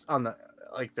scrapes on the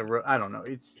I don't know.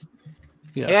 It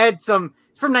had some.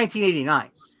 It's from 1989.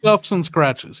 Scuffs and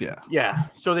scratches. Yeah. Yeah.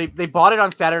 So they bought it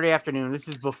on Saturday afternoon. This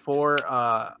is before.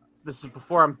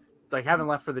 I'm like haven't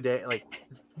left for the day. Like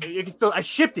you can still. I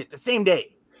shipped it the same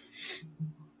day.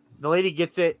 The lady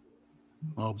gets it.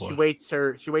 Oh boy.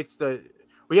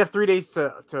 We have 3 days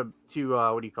to what do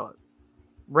you call it?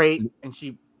 Rate, and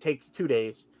she takes 2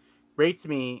 days, rates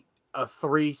me a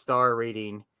 3-star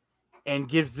rating, and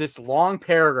gives this long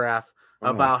paragraph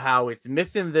about how it's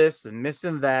missing this and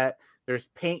missing that. There's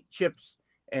paint chips,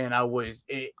 and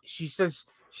she says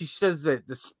that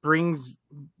the springs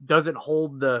doesn't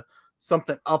hold the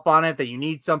something up on it, that you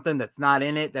need something that's not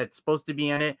in it, that's supposed to be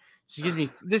in it. She gives me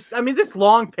this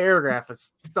long paragraph of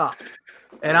stuff.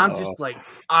 And I'm just like,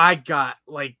 I got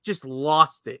like just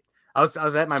lost it. I was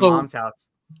at my mom's house.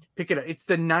 Pick it up. It's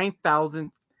the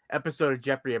 9,000th episode of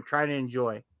Jeopardy. I'm trying to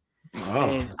enjoy.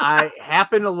 And I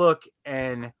happen to look,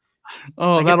 and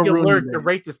I get the alert to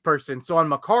rate this person. So on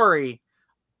Macari,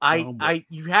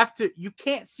 you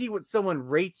can't see what someone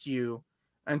rates you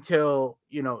until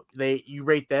you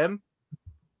rate them.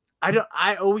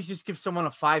 I always just give someone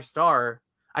a 5-star.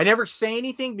 I never say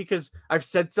anything because I've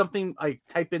said something. I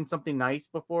type in something nice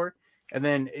before, and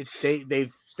then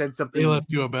they've said something. They left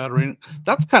you a bad rating.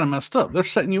 That's kind of messed up. They're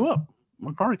setting you up.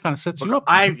 Macari kind of sets you up.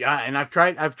 And I've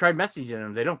tried messaging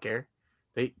them. They don't care.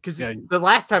 Because the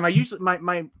last time I used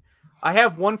I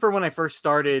have one for when I first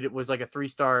started. It was like a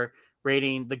 3-star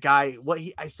rating. The guy,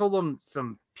 I sold him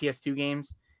some PS2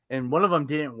 games, and one of them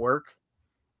didn't work,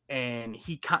 and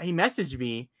he messaged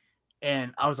me.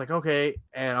 And I was like, okay,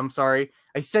 and I'm sorry.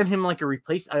 I sent him like a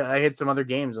replace. I had some other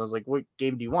games. I was like, what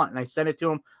game do you want? And I sent it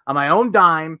to him on my own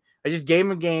dime. I just gave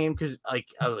him a game because I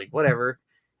was like, whatever.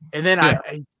 And then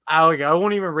I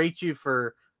won't even rate you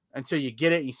until you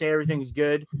get it and you say everything's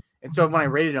good. And so when I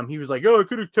rated him, he was like, I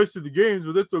could have tested the games,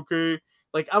 but that's okay.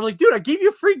 Like, I was like, dude, I gave you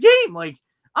a free game. Like,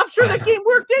 I'm sure that game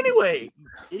worked anyway.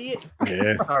 Idiot.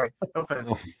 Yeah. Sorry. No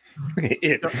offense.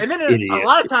 And then a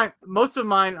lot of time, most of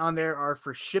mine on there are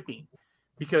for shipping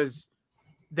because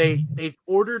they've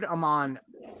ordered them on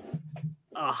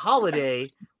a holiday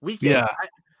weekend. Yeah.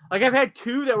 I've had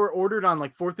 2 that were ordered on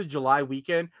like 4th of July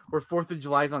weekend, where 4th of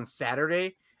July is on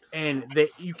Saturday, and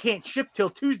you can't ship till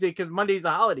Tuesday because Monday's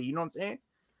a holiday. You know what I'm saying?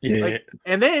 Yeah.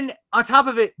 And then on top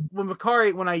of it, when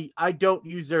I don't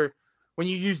use when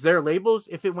you use their labels,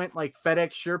 if it went like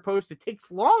FedEx SurePost, it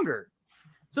takes longer.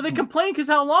 So they complain because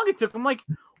how long it took. I'm like,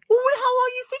 well, how long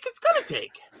do you think it's gonna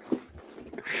take?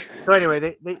 So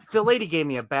anyway, the lady gave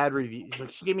me a bad review.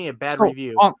 She gave me a bad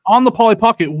review. On the Polly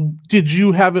Pocket, did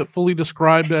you have it fully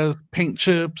described as paint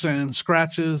chips and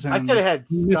scratches and I said it had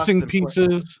missing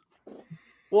pieces?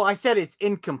 Well, I said it's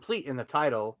incomplete in the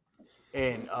title,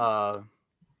 and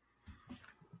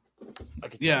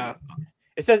yeah,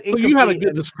 it says incomplete. So you had a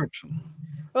good description.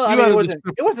 Well, I mean,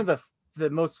 it wasn't the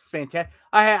most fantastic.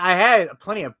 I had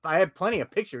plenty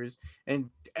of pictures, and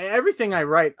everything I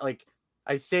write, like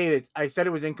I said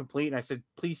it was incomplete, and I said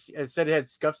it had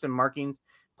scuffs and markings.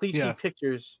 Please see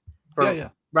pictures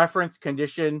for reference,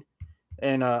 condition,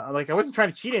 and like I wasn't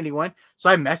trying to cheat anyone, so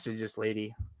I messaged this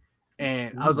lady,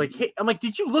 and I was like, hey, I'm like,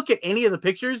 did you look at any of the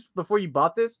pictures before you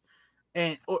bought this?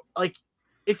 And like,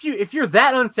 if you're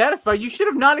that unsatisfied, you should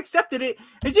have not accepted it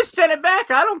and just sent it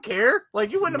back. I don't care.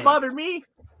 Like, you wouldn't have bothered me.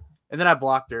 And then I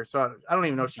blocked her, so I don't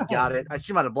even know if she got it.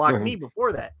 She might have blocked me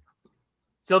before that.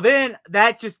 So then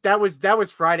that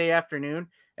was Friday afternoon,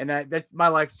 and that's my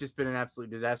life's just been an absolute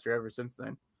disaster ever since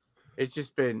then. It's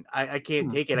just been I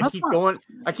can't take it.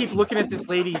 I keep looking at this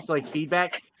lady's like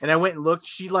feedback, and I went and looked.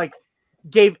 She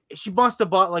must have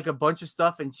bought like a bunch of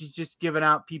stuff, and she's just giving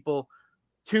out people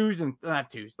like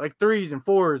 3s and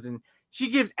 4s, and she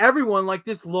gives everyone like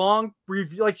this long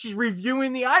review, like she's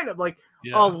reviewing the item, like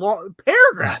a long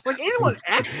paragraph. Like anyone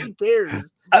actually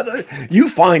cares. You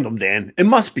find them, Dan. It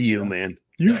must be you, man.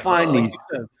 You find these.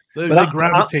 They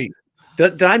gravitate.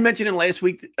 Did I mention it last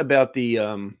week about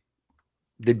the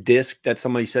disc that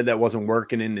somebody said that wasn't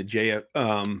working in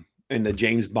the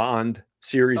James Bond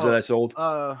series that I sold?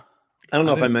 I don't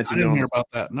know if I mentioned it. I didn't hear about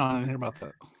that. No, I didn't hear about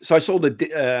that. So I sold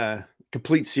a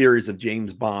complete series of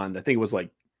James Bond. I think it was like,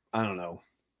 I don't know,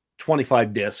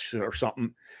 25 discs or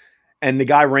something. And the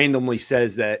guy randomly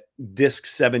says that disc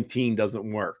 17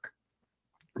 doesn't work.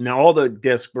 Now, all the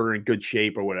discs were in good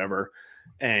shape or whatever.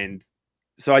 And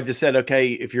so I just said,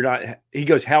 okay, if you're not, he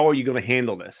goes, how are you going to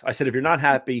handle this? I said, if you're not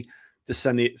happy, just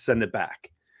send it back.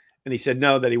 And he said,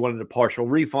 no, that he wanted a partial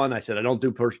refund. I said, I don't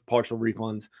do partial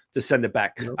refunds, just send it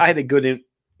back. I had a good,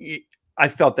 I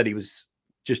felt that he was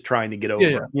just trying to get over.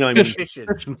 You know what I mean? He's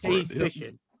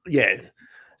fishing. Yeah.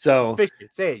 So he's fishing.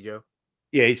 Say it, Joe.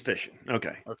 Yeah, he's fishing.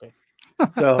 Okay.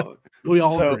 So we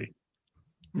all agree.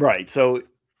 Right. So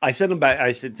I sent him back.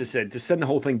 I said, just send the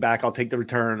whole thing back. I'll take the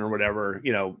return or whatever,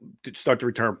 to start the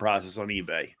return process on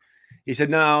eBay. He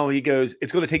said, no, he goes,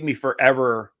 it's going to take me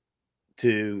forever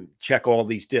to check all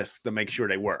these discs to make sure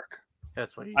they work.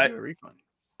 That's why you do a refund.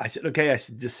 I said, okay. I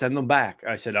said, just send them back.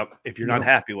 I said, if you're not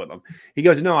happy with them. He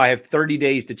goes, no, I have 30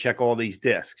 days to check all these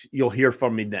discs. You'll hear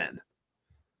from me then.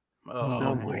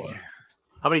 Oh boy.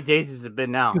 How many days has it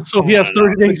been now? So he has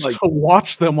 30 days to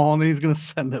watch them all, and he's going to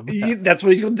send them back. That's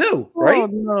what he's going to do, right? Oh,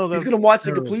 no, he's going to watch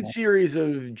the complete series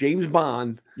of James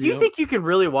Bond. Do you think you can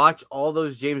really watch all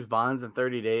those James Bonds in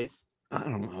 30 days? I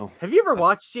don't know. Have you ever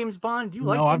watched James Bond? Do you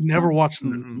like No, James I've never watched a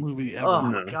movie ever. Oh,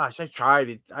 my gosh. I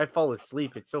tried. I fall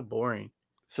asleep. It's so boring.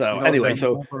 So, anyway,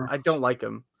 I don't like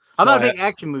them. I'm not a big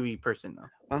action movie person, though.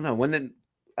 I don't know.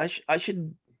 I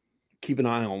should keep an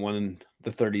eye on when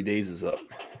the 30 days is up.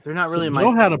 They're not really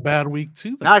Joe had a bad week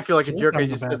too. Now I feel like a jerk. I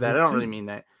just said that. I don't really mean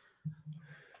that.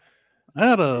 I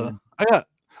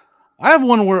have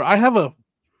one where I have a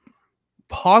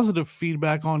positive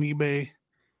feedback on eBay,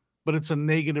 but it's a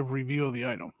negative review of the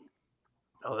item.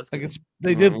 Oh, that's like good.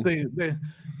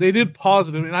 They did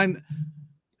positive,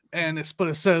 but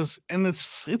it says, and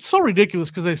it's so ridiculous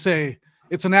because they say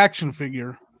it's an action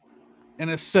figure, and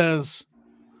it says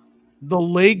the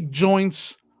leg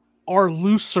joints are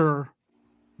looser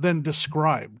than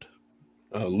described.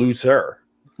 Looser.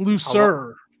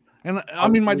 And I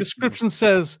mean, my description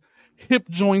says hip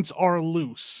joints are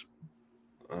loose.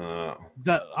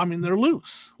 They're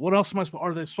loose. What else am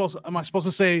I supposed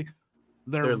to say?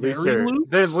 They're looser. Loose?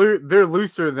 They're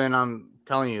looser than I'm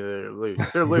telling you they're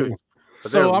loose. They're loose.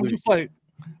 So I'm just like,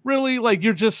 really? Like,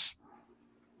 you're just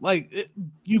like,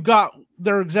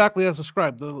 they're exactly as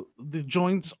described. The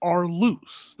joints are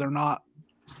loose. They're not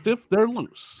stiff. They're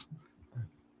loose.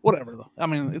 Whatever, though. I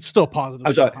mean, it's still positive.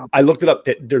 I'm sorry. I looked it up.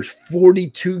 There's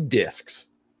 42 discs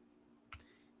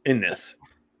in this.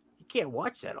 You can't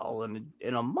watch that all in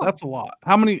a month. That's a lot.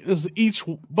 How many is each?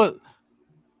 But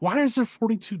why is there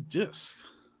 42 discs?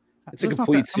 It's a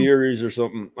complete series or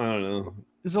something. I don't know.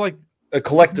 Is it like a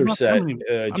collector set?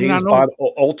 James Bond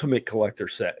Ultimate Collector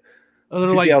Set. They're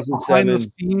like behind the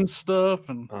scenes stuff,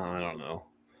 and I don't know.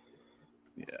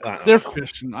 Yeah, they're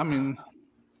fishing. I mean,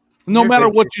 no matter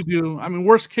what you do, I mean,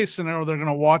 worst case scenario, they're going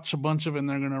to watch a bunch of it and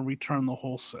they're going to return the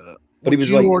whole set. But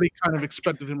you already kind of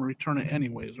expected him to return it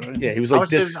anyways, right? Yeah, he was like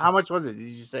this. How much was it? Did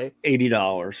you say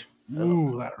 $80?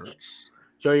 Ooh, that hurts.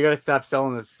 Joe, you got to stop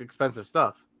selling this expensive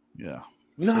stuff. Yeah.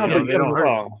 No, so, but they don't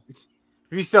hurt.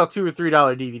 If you sell $2 or $3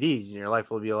 DVDs, your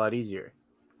life will be a lot easier.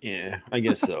 Yeah, I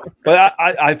guess so. But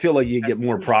I feel like you get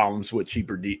more problems with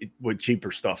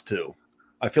cheaper stuff too.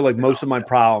 I feel like most of my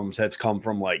problems have come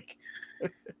from like,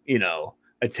 you know,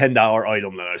 a $10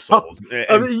 item that I sold,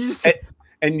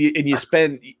 and you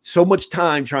spend so much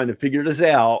time trying to figure this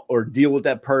out or deal with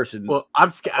that person. Well, I'm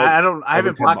scared. I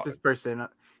haven't blocked this person.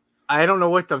 I don't know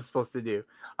what I'm supposed to do.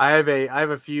 I have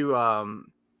a few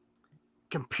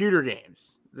computer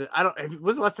games.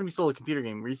 When's the last time you sold a computer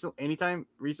game? Anytime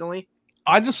recently?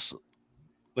 I just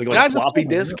like a floppy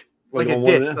disk, like a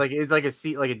disc, like it's like a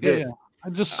seat, like a disc. Yeah.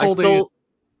 I just sold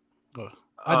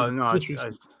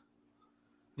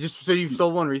just so you've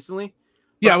sold one recently?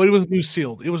 Yeah, but it was new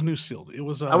sealed. It was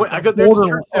I got there's a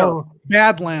church sale.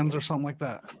 Badlands or something like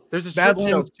that. There's a church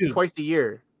sale twice a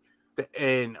year,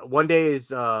 and one day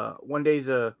is a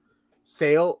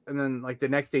sale, and then like the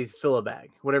next day is fill a bag.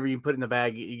 Whatever you put in the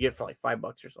bag, you get for like $5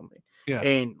 or something. Yeah.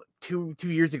 And two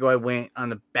years ago, I went on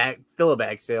the fill a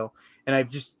bag sale, and I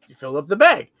just filled up the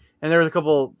bag, and there was a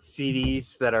couple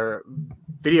CDs that are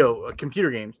computer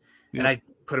games, and I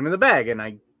put them in the bag, and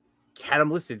I had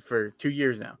them listed for 2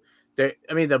 years now.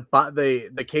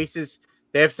 The cases,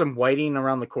 they have some whiting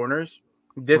around the corners.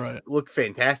 This look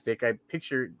fantastic.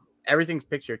 Everything's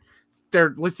pictured.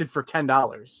 They're listed for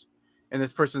 $10, and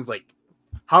this person's like,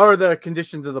 "How are the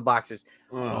conditions of the boxes?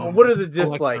 What are the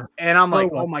discs like?" And I'm like,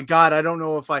 "Oh my god, I don't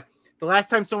know if I." The last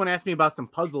time someone asked me about some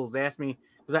puzzles, they asked me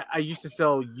because I used to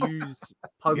sell used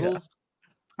puzzles.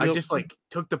 I just like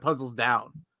took the puzzles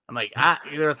down. I'm like,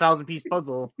 they're a 1,000-piece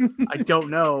puzzle. I don't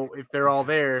know if they're all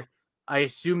there. I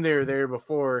assume they were there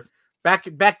before. Back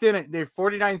then, they're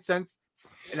 49 cents,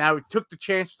 and I took the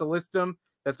chance to list them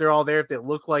that they're all there. If they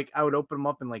look like, I would open them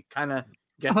up and like kind of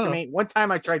guesstimate. One time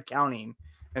I tried counting,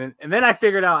 and then I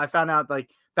found out like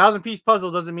 1,000-piece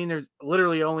puzzle doesn't mean there's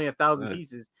literally only 1,000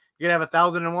 pieces. You could have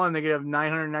 1,001, they could have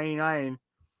 999.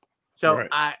 So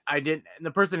I didn't. And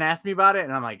the person asked me about it,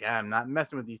 and I'm like, I'm not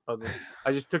messing with these puzzles.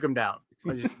 I just took them down.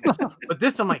 But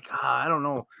this, I'm like, I don't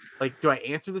know. Like, do I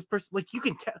answer this person? Like, you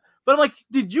can tell. But I'm like,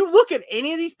 did you look at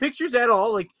any of these pictures at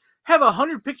all? Like, have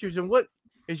 100 pictures, and what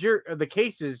is the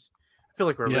cases? I feel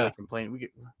like we're really complaining. We get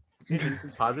anything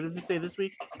positive to say this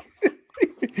week.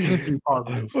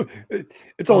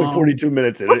 It's only 42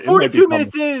 minutes in. We're 42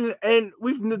 minutes in, and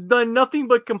we've done nothing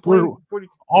but complain.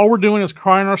 All we're doing is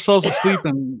crying ourselves to sleep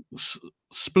and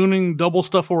spooning double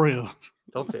stuff Oreo.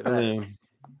 Don't say that.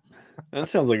 That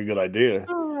sounds like a good idea.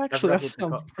 Actually, that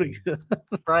sounds pretty good.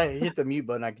 Right, hit the mute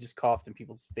button. I just coughed in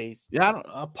people's face. Yeah,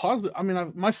 positive. I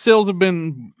mean, my sales have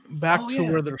been back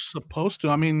to where they're supposed to.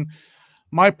 I mean,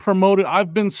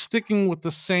 I've been sticking with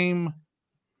the same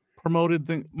promoted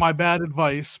thing. My bad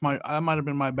advice. That might have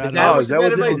been my bad advice. Was that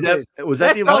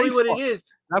the advice? What it is.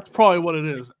 That's probably what it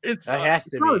is. It has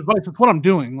to be advice. It's what I'm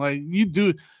doing. Like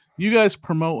you guys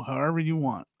promote however you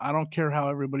want. I don't care how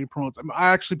everybody promotes.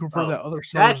 I actually prefer that other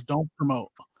sellers don't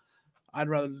promote. I'd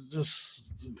rather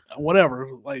just whatever.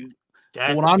 Like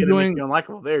what I'm doing. Make you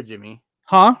unlikable there, Jimmy.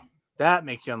 Huh? That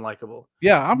makes you unlikable.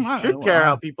 Yeah, you should care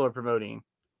how people are promoting.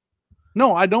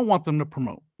 No, I don't want them to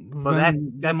promote. Well, that's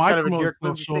kind of a jerk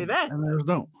move to say that. And there's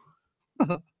don't.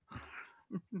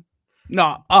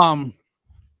 No, I'm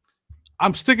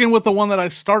sticking with the one that I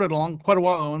started along quite a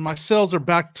while ago, and my sales are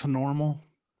back to normal.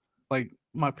 Like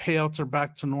my payouts are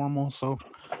back to normal, so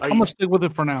I'm gonna stick with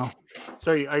it for now.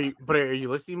 So are you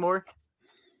listening more?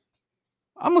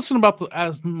 I'm listening about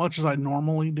as much as I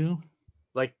normally do.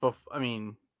 Like, I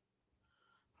mean,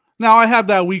 now I had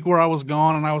that week where I was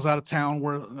gone and I was out of town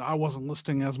where I wasn't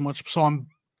listing as much, so I'm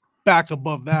back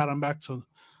above that. I'm back to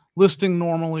listing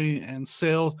normally and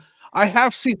sales. I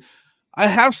have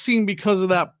seen because of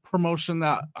that promotion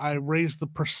that I raised the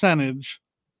percentage.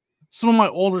 Some of my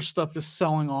older stuff is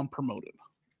selling on promoted.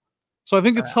 So I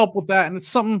think it's helped with that. And it's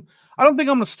something, I don't think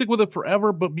I'm going to stick with it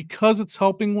forever, but because it's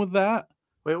helping with that.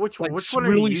 Wait, which one are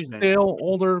really you using? Stale,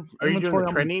 older. Are you doing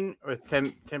the trending with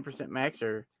 10% max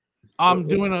or? I'm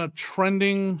doing a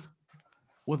trending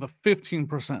with a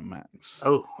 15% max.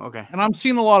 Oh, okay. And I'm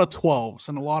seeing a lot of 12s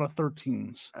and a lot of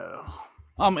 13s. Oh.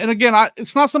 And again,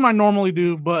 it's not something I normally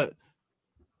do, but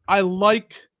I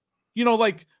like,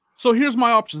 so here's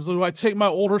my options. Do I take my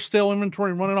older stale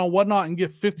inventory and run it on Whatnot and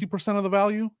get 50% of the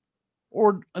value?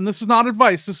 And this is not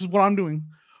advice, this is what I'm doing.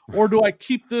 Or do I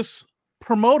keep this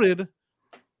promoted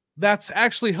that's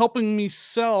actually helping me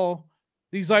sell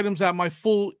these items at my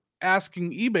full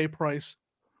asking eBay price?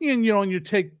 And you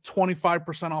take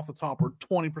 25% off the top or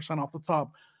 20% off the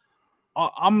top.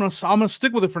 I'm gonna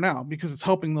stick with it for now because it's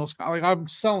helping those. Like I'm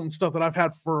selling stuff that I've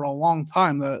had for a long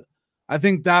time. That I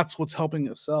think that's what's helping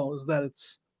it sell is that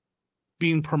it's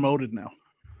being promoted now.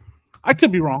 I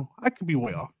could be wrong. I could be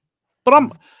way off.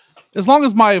 But as long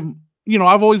as my,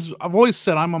 I've always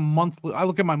said I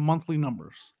look at my monthly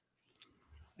numbers.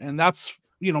 And that's,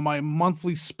 my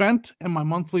monthly spent and my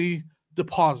monthly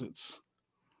deposits.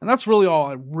 And that's really all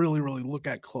I really, really look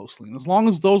at closely. And as long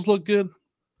as those look good,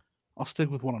 I'll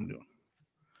stick with what I'm doing.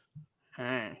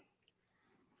 Hey.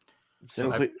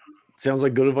 Sounds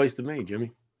like good advice to me,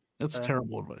 Jimmy. That's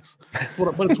terrible advice.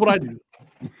 But it's what I do.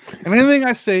 And anything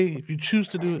I say, if you choose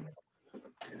to do it,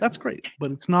 that's great.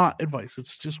 But it's not advice.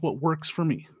 It's just what works for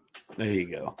me. There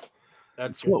you go.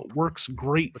 That's what works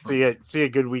great. So you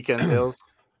had good weekend sales?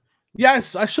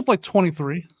 Yes, I shipped like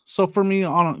 23. So for me,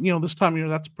 on this time of year,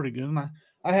 that's pretty good. And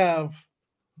I have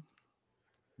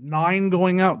 9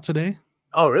 going out today.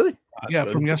 Oh, really?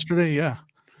 That's from yesterday. Yeah.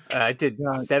 I did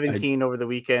 17 over the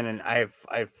weekend, and I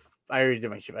already did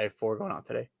my ship. I have 4 going out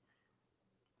today.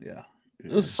 Yeah.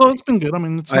 So it's been good. I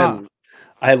mean,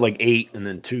 I had like 8 and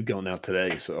then 2 going out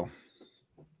today. So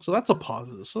that's a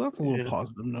positive. So that's a little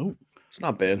positive note. It's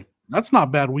not bad. That's not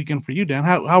a bad weekend for you, Dan.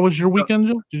 How was your weekend,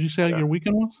 Joe? Did you say how your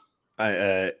weekend was?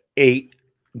 I 8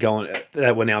 going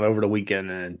that went out over the weekend,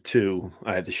 and 2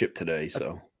 I had to ship today.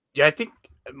 So yeah, I think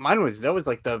that was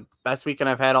like the best weekend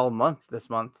I've had all month this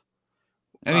month.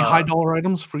 Any high dollar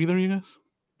items for either of you guys?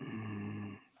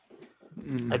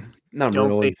 Not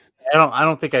really. I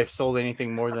don't think I've sold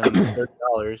anything more than $30,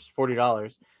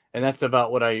 $40, and that's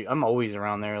about what I'm always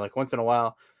around there. Like once in a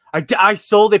while, I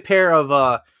sold a pair of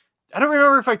I don't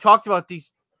remember if I talked about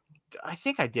these. I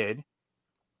think I did.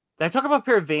 Did I talk about a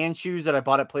pair of Van shoes that I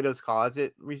bought at Plato's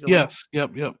Closet recently? Yes.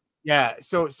 Yep. Yeah.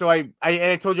 So I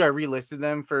told you I relisted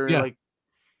them for I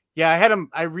had them.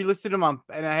 I relisted them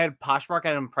and I had Poshmark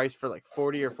at them priced for like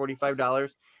 $40 or $45,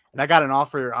 and I got an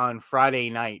offer on Friday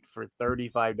night for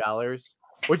 $35,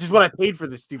 which is what I paid for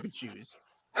the stupid shoes.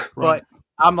 Right. But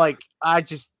I'm like,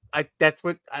 that's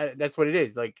what it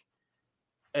is. Like,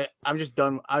 I'm just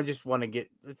done. I just want to get.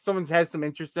 If someone has some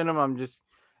interest in them, I'm just.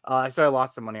 So I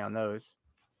lost some money on those,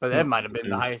 but that might have been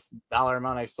the highest dollar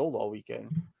amount I've sold all weekend.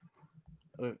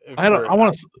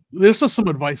 This is some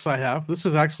advice I have. This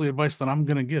is actually advice that I'm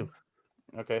gonna give.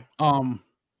 Okay.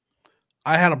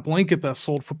 I had a blanket that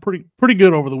sold for pretty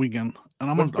good over the weekend, and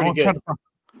I'm gonna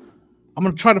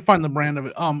try to find the brand of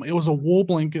it. It was a wool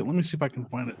blanket. Let me see if I can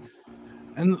find it.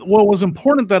 And what was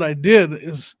important that I did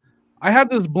is I had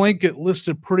this blanket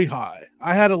listed pretty high.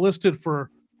 I had it listed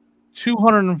for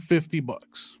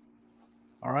 $250.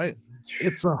 All right.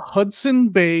 It's a Hudson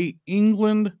Bay,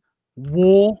 England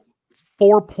wool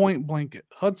 4-point blanket.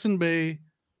 Hudson Bay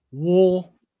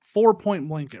wool 4-point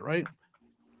blanket, right?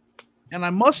 And I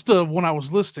must have, when I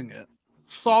was listing it,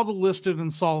 saw the listed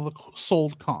and saw the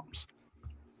sold comps.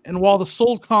 And while the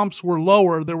sold comps were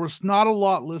lower, there was not a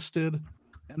lot listed,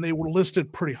 and they were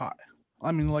listed pretty high.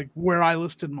 I mean, like where I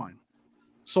listed mine.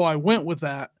 So I went with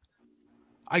that.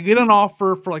 I get an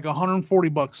offer for like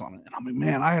 $140 on it, and I'm like,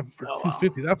 man, I have it for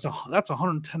 $250. That's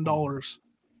 $110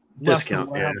 discount. Than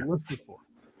what I have it listed for.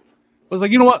 I was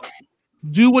like, you know what?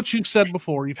 Do what you've said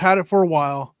before. You've had it for a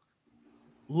while.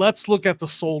 Let's look at the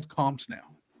sold comps now.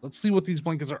 Let's see what these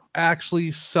blankets are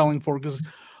actually selling for. Because,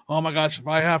 oh my gosh, if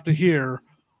I have to hear,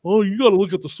 oh, you got to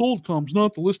look at the sold comps,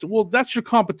 not the listed. Well, that's your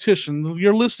competition.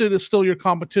 Your listed is still your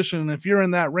competition. And if you're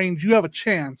in that range, you have a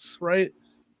chance, right?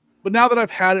 But now that I've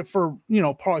had it for,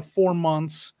 probably 4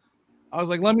 months, I was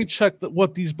like, let me check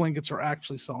what these blankets are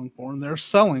actually selling for. And they're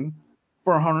selling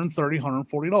for $130,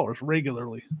 $140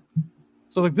 regularly.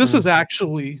 So like, this is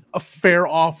actually a fair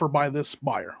offer by this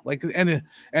buyer. Like, and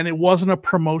it wasn't a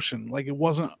promotion. Like, it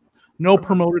wasn't no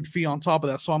promoted fee on top of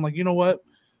that. So I'm like, you know what?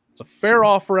 It's a fair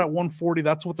offer at $140.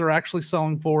 That's what they're actually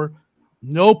selling for.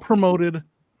 No promoted,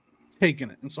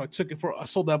 taking it. And so I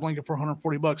sold that blanket for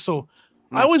 $140. So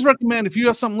I always recommend, if you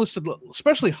have something listed,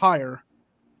 especially higher,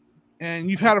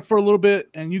 and you've had it for a little bit,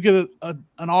 and you get an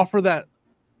offer that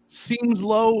seems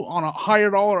low on a higher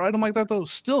dollar item like that, though,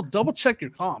 still double check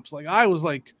your comps. Like I was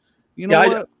like,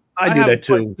 what? I do that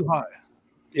too. Too high.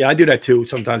 Yeah, I do that too.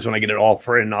 Sometimes when I get an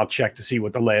offer, and I'll check to see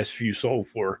what the last few sold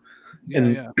for.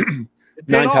 And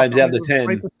 9 times out of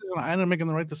 10, I ended up making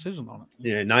the right decision on it.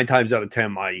 Yeah, 9 times out of 10,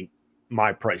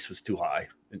 my price was too high.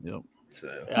 Yep. So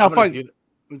I'm gonna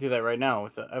do that right now.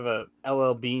 I have a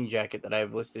LL Bean jacket that I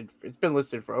have listed. It's been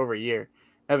listed for over a year.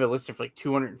 I have it listed for like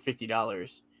 $250, and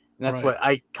that's what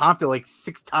I comped it like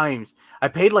 6 times. I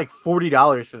paid like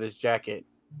 $40 for this jacket.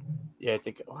 Yeah, I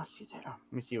think. Oh, see that.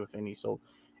 Let me see if any sold.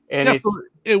 And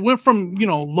it went from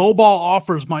lowball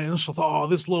offers. My initial thought,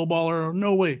 this lowballer,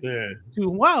 no way. Yeah. To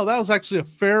wow, that was actually a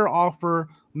fair offer.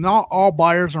 Not all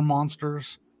buyers are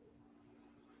monsters.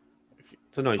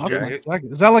 It's a nice jacket.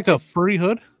 Is that like a furry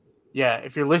hood? Yeah,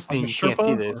 if you're listening, you can't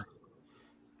see this.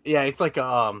 Yeah, it's like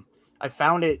I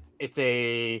found it. It's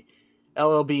a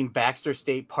LL Bean Baxter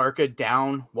State Parka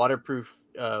down waterproof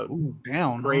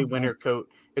gray winter coat.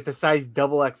 It's a size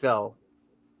XXL.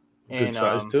 Good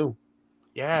size too.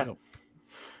 Yeah. Yep.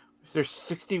 There's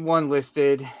 61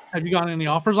 listed. Have you gotten any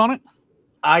offers on it?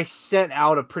 I sent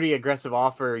out a pretty aggressive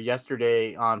offer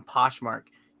yesterday on Poshmark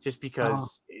just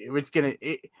because I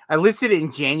listed it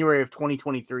in January of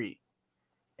 2023.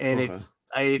 And it's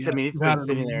been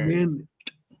sitting there.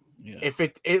 Yeah. If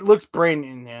it looks brand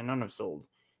new, none have sold.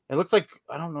 It looks like,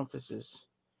 I don't know if this is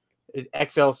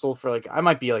XL sold for like, I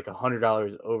might be like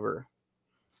 $100 over.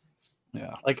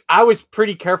 Yeah. Like I was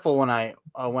pretty careful when I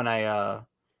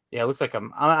it looks like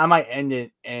I might end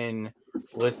it and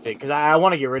list it because I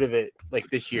want to get rid of it like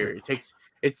this year.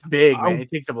 It's big, man. It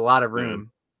takes up a lot of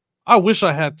room. I wish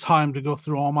I had time to go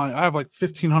through I have like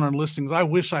 1,500 listings. I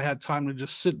wish I had time to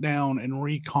just sit down and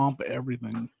recomp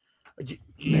everything.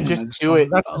 You just do it.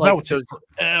 That would take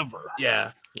forever.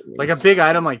 Yeah. Like a big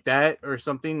item like that or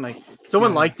something. Like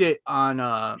someone liked it on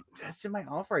that's in my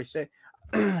offer. I said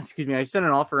excuse me, I sent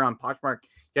an offer on Poshmark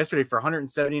yesterday for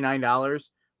 $179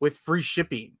 with free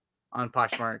shipping on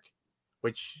Poshmark,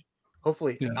 which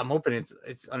hopefully I'm hoping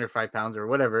it's under 5 pounds or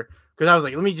whatever. Because I was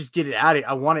like, let me just get it out of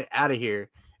I want it out of here.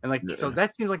 And like so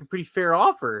that seems like a pretty fair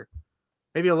offer.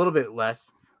 Maybe a little bit less.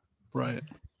 Right.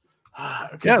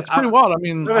 Yeah, it's pretty wild. I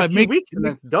mean, a few weeks and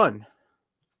that's done.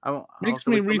 Makes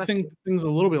me rethink things a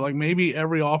little bit. Like maybe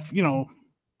every off,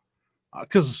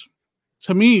 because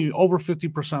to me, over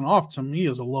 50% off to me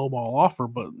is a lowball offer.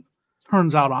 But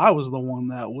turns out I was the one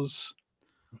that was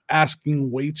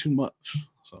asking way too much.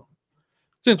 So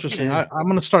it's interesting. I'm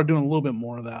going to start doing a little bit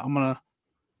more of that. I'm going to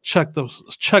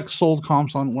check sold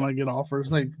comps on when I get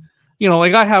offers. Like,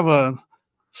 like I have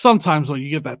sometimes when you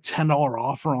get that $10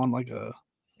 offer on like a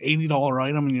 $80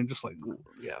 item and you're just like,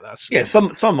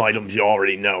 some items you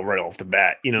already know right off the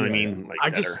bat. You know what I mean?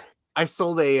 Like I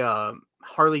sold a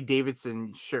Harley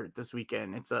Davidson shirt this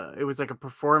weekend. It was like a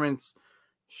performance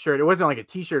shirt. It wasn't like a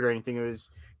t-shirt or anything. It was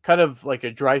kind of like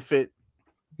a dry fit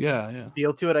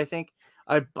feel to it, I think.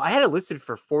 I had it listed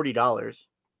for $40.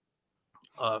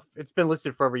 It's been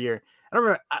listed for over a year. I don't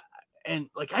remember,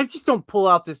 I just don't pull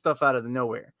out this stuff out of the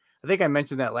nowhere. I think I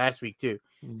mentioned that last week too.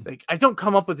 Like I don't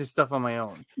come up with this stuff on my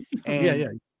own.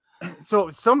 And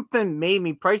so something made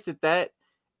me price it that,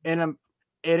 and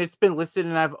it's been listed,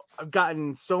 and I've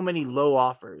gotten so many low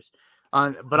offers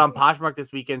but on Poshmark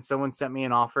this weekend, someone sent me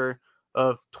an offer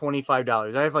of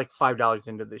 $25. I have like $5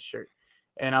 into this shirt,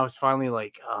 and I was finally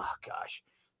like, oh gosh,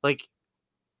 like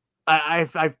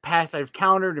I've passed, I've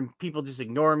countered, and people just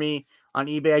ignore me on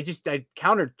eBay. I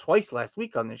countered twice last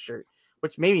week on this shirt,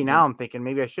 which maybe now I'm thinking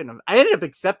maybe I shouldn't have. I ended up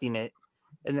accepting it,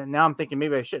 and then now I'm thinking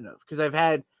maybe I shouldn't have because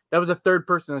that was a third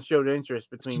person that showed interest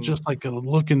between. It's just like a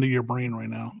look into your brain right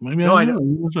now. Maybe I know.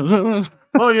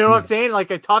 Oh, you know what I'm saying?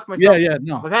 Like I talked myself. Yeah,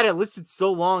 no. I've had it listed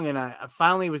so long, and I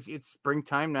finally it's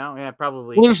springtime now. Yeah,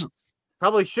 probably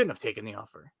shouldn't have taken the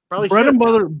offer. Probably bread and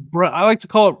butter. I like to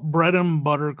call it bread and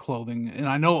butter clothing, and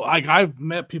I know I've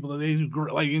met people that they do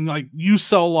like you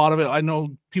sell a lot of it. I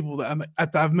know people that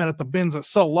I've met at the bins that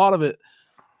sell a lot of it.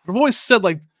 I've always said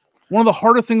like one of the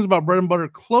harder things about bread and butter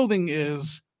clothing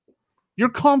is your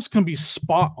comps can be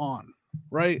spot on,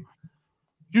 right?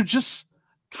 You're just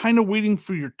kind of waiting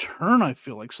for your turn, I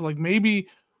feel like. So like maybe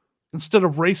instead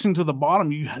of racing to the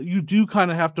bottom, you do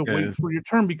kind of have to wait for your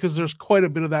turn because there's quite a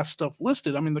bit of that stuff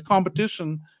listed. I mean, the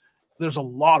competition, there's a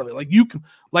lot of it. Like you can,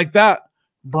 like that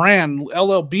brand,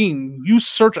 LL Bean, you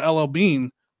search LL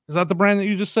Bean. Is that the brand that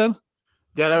you just said?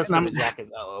 Yeah, that was from the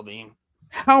jackets, LL Bean.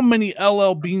 How many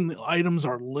LL Bean items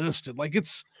are listed? Like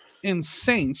it's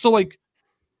insane. So like,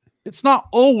 it's not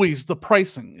always the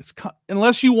pricing. It's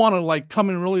unless you want to like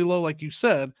come in really low, like you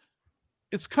said.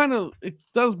 It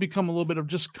does become a little bit of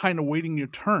just kind of waiting your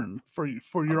turn for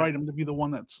your item to be the one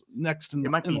that's next. It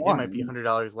might be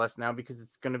 $100 less now because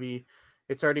it's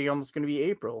already almost going to be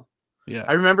April. Yeah,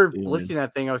 I remember listing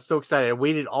that thing. I was so excited. I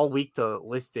waited all week to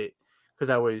list it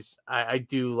because I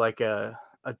do like a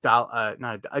dollar,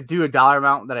 I do a dollar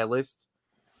amount that I list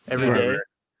every day.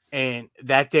 And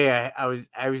that day I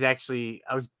actually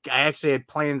had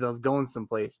plans. I was going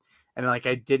someplace, and like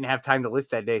I didn't have time to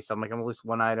list that day. So I'm like, I'm gonna list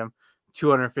one item,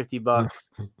 $250,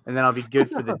 and then I'll be good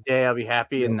for the day. I'll be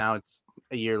happy. And now it's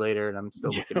a year later, and I'm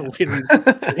still looking at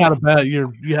it.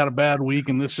 You had a bad week,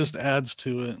 and this just adds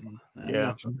to it.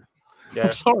 Yeah.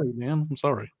 I'm sorry, man. I'm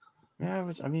sorry.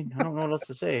 Yeah, I mean, I don't know what else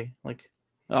to say. Like,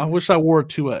 I wish I wore a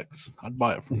 2X. I'd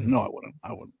buy it from you. No, I wouldn't.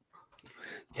 I wouldn't.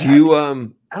 Do you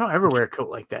I don't ever wear a coat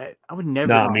like that. I would never.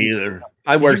 Not me either.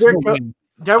 I wear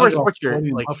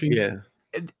sweatshirt. Like, yeah.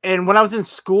 And when I was in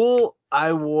school,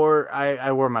 I wore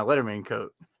my Letterman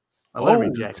coat, my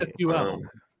Letterman jacket. Check you out.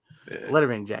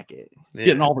 Letterman jacket.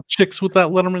 Getting all the chicks with that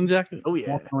Letterman jacket. Oh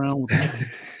yeah, walking around with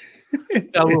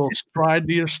got a little stride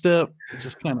to your step.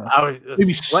 Just kind of. I was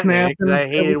maybe snapping because I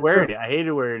hated wearing it. I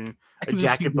hated wearing a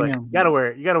jacket, but you gotta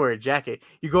wear a jacket.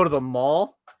 You go to the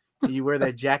mall. And you wear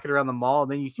that jacket around the mall,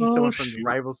 and then you see someone from the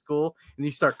rival school, and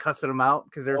you start cussing them out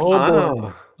because they're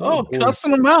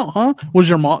cussing them out, huh? Does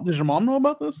your mom know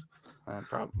about this?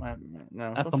 Probably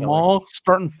no. At the mall,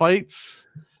 starting fights.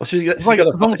 Well, she's got to find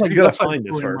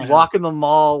this first. Walking the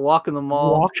mall.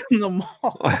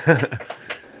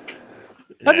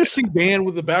 I just see Dan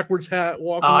with the backwards hat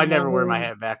walking. Oh, I never wear my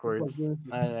hat backwards.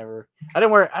 I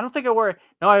don't think I wear it.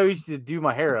 No, I used to do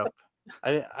my hair up.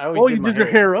 I always you did your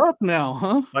hair up now,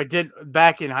 huh? I did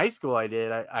back in high school. I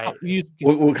did.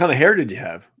 What kind of hair did you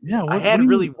have? Yeah, I had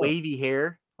really wavy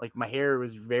hair. Like my hair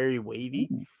was very wavy.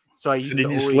 So I used to.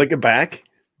 Did you slick it back?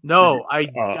 No,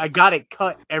 I got it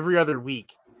cut every other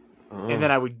week, and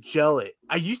then I would gel it.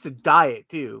 I used to dye it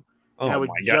too. And I would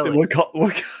gel it.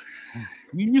 What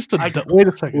you used to wait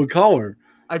a second. What color?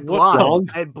 I had blonde.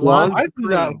 I dyed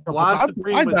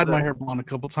my hair blonde a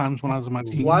couple times when I was in my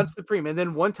teens. Blonde Supreme, and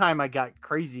then one time I got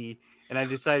crazy and I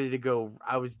decided to go.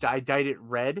 I dyed it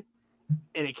red,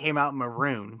 and it came out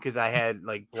maroon because I had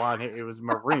like blonde hair. It was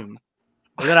maroon,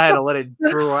 and then I had to let it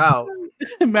grow out.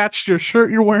 It matched your shirt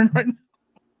you're wearing right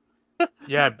now.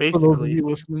 Yeah, basically.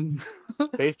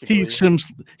 Basically,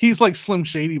 he's like Slim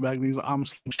Shady back then. I'm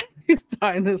Slim Shady. He's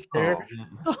dyeing his hair.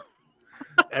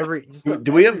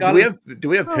 Do we have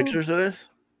pictures of this?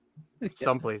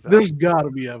 Someplace. There's got to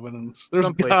be evidence. I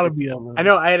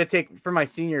know. I had to take for my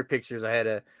senior pictures.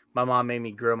 My mom made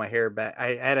me grow my hair back.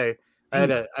 I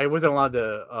wasn't allowed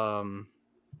to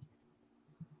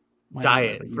dye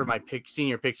it for my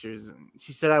senior pictures.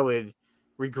 She said I would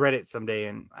regret it someday.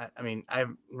 And I mean, I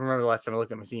remember the last time I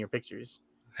looked at my senior pictures.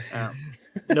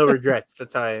 No regrets.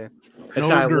 That's how I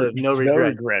live. No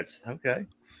regrets. Okay.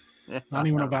 Not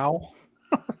even a vowel.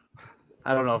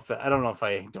 I don't know if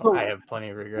I have plenty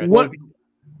of regrets. What?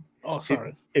 Oh,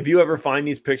 sorry. If you ever find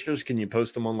these pictures, can you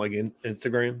post them on like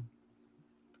Instagram?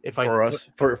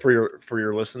 For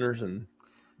your listeners and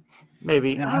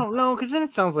maybe I don't know because then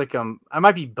it sounds like I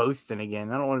might be boasting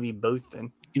again. I don't want to be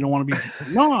boasting. You don't want to be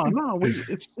no.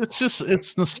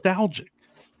 It's nostalgic.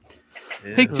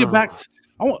 Yeah. Takes you back.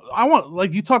 I want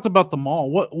like you talked about the mall.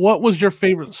 What was your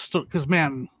favorite store? Because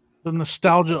man. The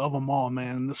nostalgia of a mall,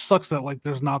 man. It sucks that like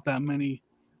there's not that many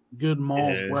good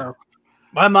malls left.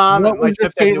 My mom and my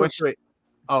stepdad went to it.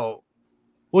 Oh,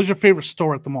 what was your favorite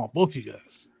store at the mall? Both you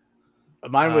guys.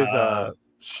 Mine was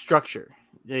Structure.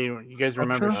 Yeah, you guys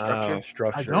remember Structure?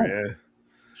 Structure, yeah.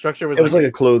 Structure was. It was like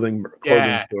a clothing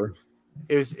store.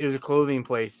 It was a clothing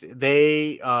place.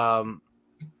 They my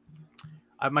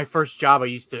first job,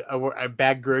 I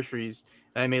bagged groceries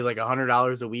and I made like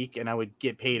 $100 a week, and I would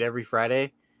get paid every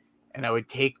Friday. And I would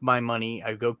take my money.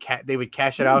 I would go. They would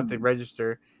cash it out at the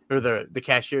register or the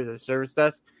cashier, the service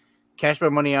desk. Cash my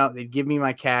money out. They'd give me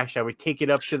my cash. I would take it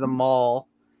up to the mall,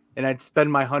 and I'd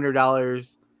spend my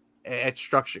 $100 at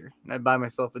Structure. And I'd buy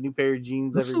myself a new pair of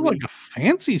jeans every week. This is like a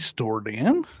fancy store,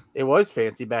 Dan. It was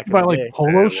fancy back in the day. Like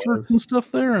polo shirts and stuff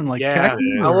there, and like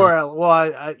khaki. I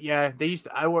wore. They used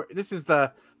to. I wore. This is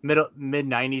the mid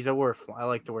 '90s. I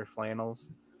like to wear flannels.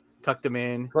 Tucked them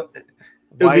in.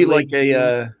 It would be like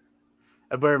a.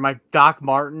 I wear my Doc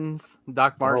Martens.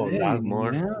 Doc Martens. Yeah.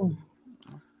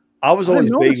 I was always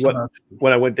big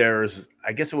when I went there.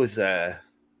 I guess it was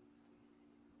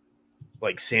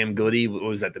like Sam Goody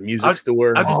was at the music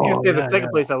store. I was just gonna say the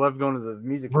second place I loved going to the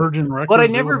music Virgin Records. But I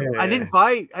didn't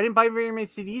buy very many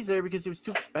CDs there because it was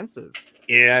too expensive.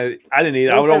 Yeah, I didn't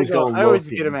either. I would always go. I always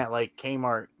get them at like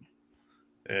Kmart.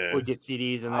 Yeah. Would get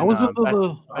CDs and then I was into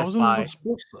the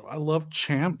sports stuff. I love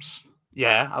Champs.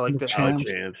 Yeah, I like the Champs.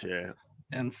 Yeah.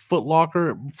 And Foot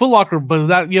Locker, but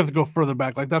that you have to go further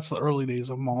back. Like that's the early days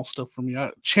of mall stuff for me.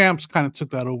 Champs kind of took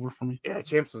that over for me. Yeah,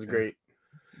 Champs was great.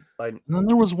 And then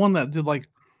there was one that did like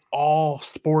all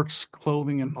sports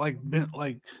clothing and like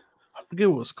I forget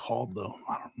what it was called though.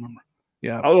 I don't remember.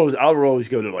 Yeah, I would always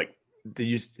go to like they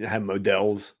used to have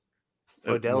Modell's.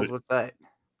 What's that?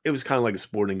 It was kind of like a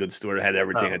sporting goods store. It had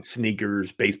everything. It had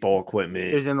sneakers, baseball equipment,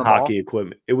 it was in the hockey mall?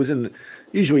 Equipment. It was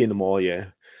usually in the mall. Yeah.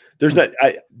 There's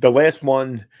the last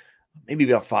one, maybe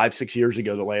about 5-6 years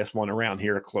ago. The last one around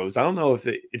here closed. I don't know if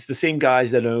it's the same guys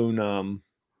that own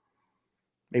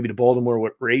maybe the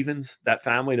Baltimore Ravens. That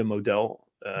family, the Modell.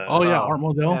 Art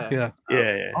Modell.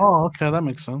 Yeah. Oh, okay, that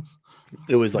makes sense.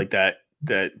 It was like that.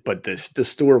 But the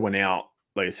store went out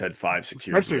like I said, 5-6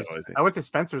 years ago. I think I went to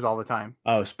Spencer's all the time.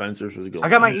 Oh, Spencer's was a good. I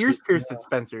got my ears pierced at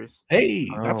Spencer's. Hey,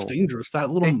 that's dangerous. That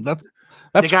little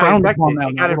that's got infected.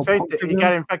 It got infected. It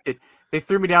got infected. They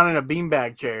threw me down in a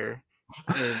beanbag chair.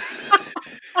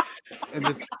 And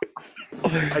just,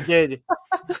 I did.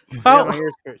 I got my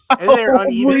ears pierced. And they're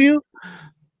uneven. Were you?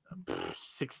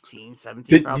 16,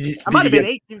 17, probably. I might have been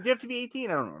 18. Did you have to be 18?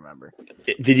 I don't remember.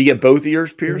 Did you get both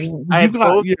ears pierced? I had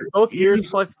both ears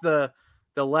plus the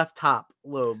left top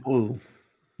lobe. Ooh.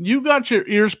 You got your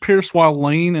ears pierced while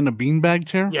laying in a beanbag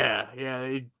chair? Yeah.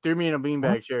 They threw me in a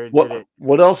beanbag chair.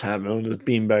 What else happened on this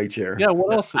beanbag chair? Yeah,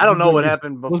 what else? I don't know what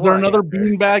happened before. Was there another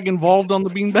beanbag involved on the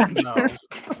beanbag chair?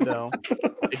 No.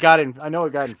 It got in. I know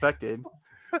it got infected.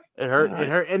 It hurt. It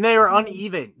hurt, and they were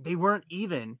uneven. They weren't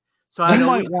even. So I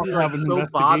always be like so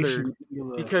bothered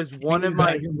because one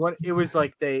it was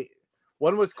like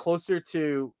one was closer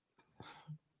to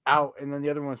out, and then the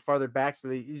other one was farther back. So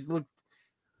it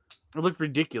looked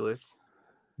ridiculous.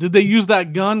 Did they use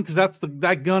that gun? Because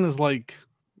that gun is like,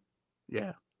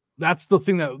 yeah, that's the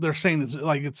thing that they're saying is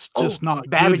like it's just not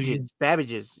Babbage's.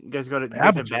 Babbage's. You guys go to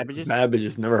Babbage's?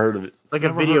 Babbage's. Never heard of it. Like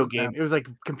a video game. It was like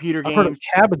computer games. I've heard of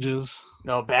Cabbages.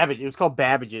 No, Babbage. It was called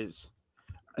Babbage's.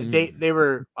 They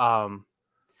were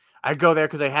I'd go there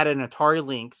because I had an Atari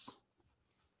Lynx,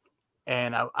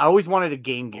 and I always wanted a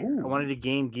Game Gear. Ooh. I wanted a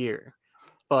Game Gear,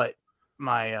 but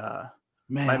my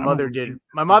mother did.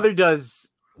 My mother does.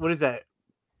 What is that?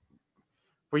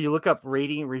 Where you look up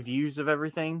rating reviews of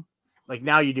everything. Like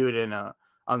now you do it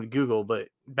on Google, but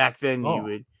back then you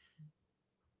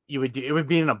would do it would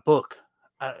be in a book.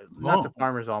 Not the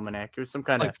Farmer's Almanac. It was some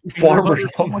kind of Farmer's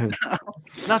Almanac.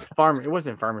 Not the Farmer. It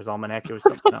wasn't Farmer's Almanac. It was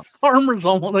something else. Farmer's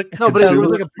Almanac. No, but it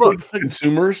was like a book.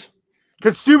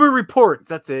 Consumer Reports.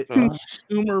 That's it.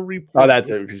 Consumer Reports. Oh, that's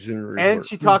it. Consumer Reports. And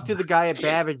she talked to the guy at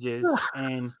Babbage's,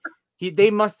 and they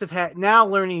must have had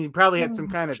he probably had some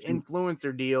kind of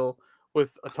influencer deal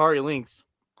with Atari Lynx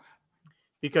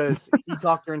because he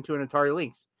talked her into an Atari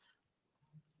Lynx.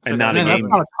 So and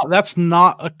that's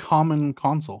not a common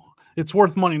console. It's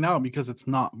worth money now because it's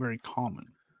not very common.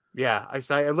 Yeah,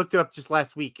 I looked it up just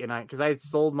last week, and because I had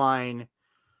sold mine.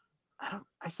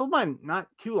 I sold mine not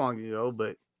too long ago,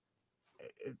 but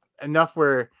enough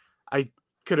where I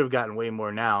could have gotten way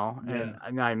more now, and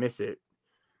now I miss it.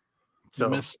 So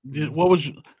what was?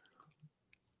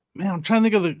 Man, I'm trying to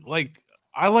think of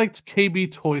I liked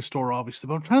KB Toy Store obviously,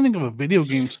 but I'm trying to think of a video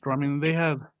game store. I mean, they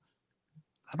had.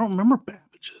 I don't remember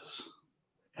Babbage's.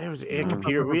 It was a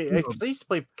computer. I used to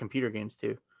play computer games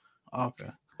too. Okay.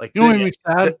 Like you know what made me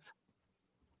sad?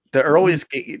 The earliest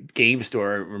game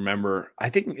store I remember, I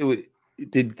think it was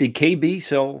did KB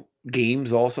sell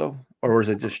games also, or was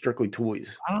it just strictly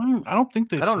toys? I don't think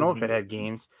they. I don't know if it had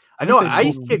games. I know I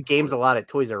used to get games a lot at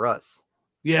Toys R Us.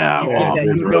 Yeah,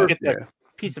 you go get that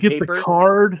piece of paper, the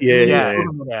card. Yeah.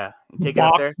 Take it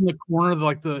out there in the corner,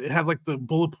 it had like the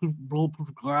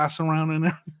bulletproof glass around in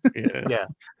it. Yeah.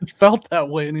 It felt that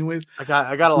way, anyways. I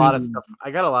got a lot of stuff.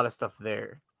 I got a lot of stuff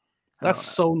there. That's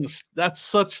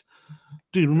such,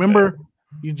 dude. Remember,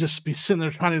 you'd just be sitting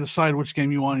there trying to decide which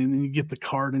game you want, and then you get the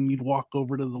card, and you'd walk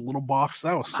over to the little box.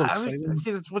 That was so exciting.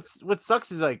 See, what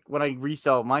sucks is like when I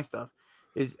resell my stuff,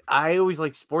 is I always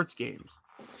like sports games.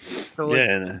 So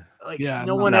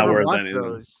no one ever wants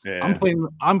those. Yeah. I'm playing.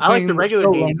 I like the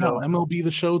regular games right now. MLB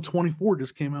The Show 24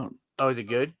 just came out. Oh, is it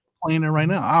good? Playing it right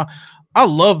now. I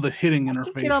love the hitting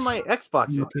interface. Get on my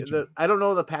Xbox. I don't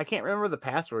know I can't remember the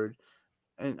password,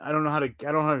 and I don't know how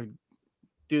to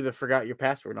do the forgot your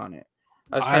password on it.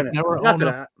 I've never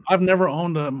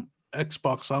owned an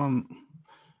Xbox.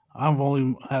 I've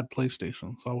only had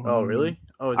PlayStation. So oh, really?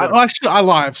 Oh, I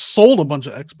lie. I've sold a bunch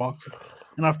of Xbox,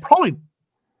 and I've probably.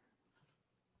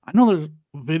 I know there's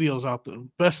videos out there.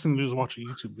 Best thing to do is watch a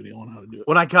YouTube video on how to do it.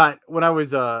 When I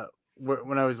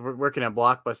was working at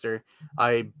Blockbuster,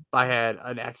 I had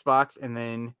an Xbox, and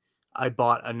then I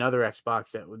bought another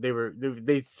Xbox that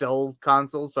they sell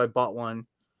consoles, so I bought one.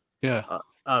 Yeah.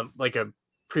 Like a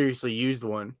previously used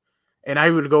one, and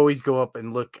I would always go up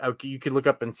and look. You could look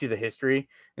up and see the history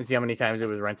and see how many times it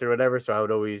was rented or whatever. So I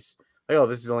would always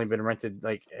this has only been rented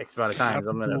like X amount of times.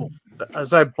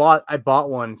 So I bought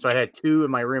one. So I had two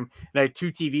in my room, and I had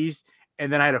two TVs,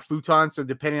 and then I had a futon. So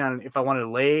depending on if I wanted to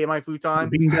lay in my futon,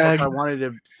 if I wanted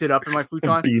to sit up in my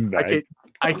futon, I could.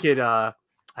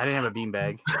 I didn't have a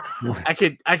beanbag.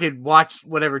 I could watch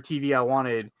whatever TV I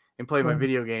wanted and play my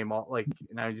video game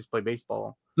and I just play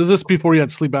baseball. Is this before you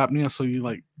had sleep apnea? So you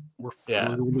were a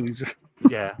little bit easier.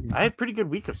 Yeah, I had a pretty good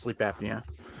week of sleep apnea.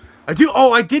 I do.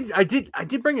 Oh, I did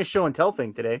bring a show and tell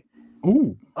thing today.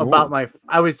 Ooh, about my.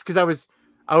 I was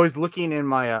I was looking in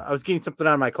my I was getting something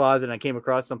out of my closet and I came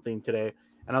across something today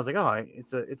and I was like, oh,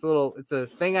 it's a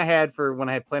thing I had for when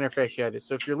I had plantar fasciitis.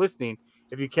 So if you're listening,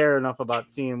 if you care enough about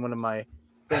seeing one of my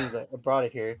things, I brought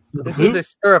it here. This was a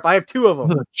syrup. I have 2 of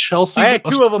them. Chelsea. I had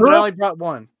 2 of them, but I only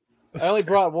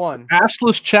brought one.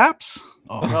 Assless chaps.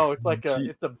 Oh no, it's like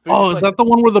it's a. Oh, is that the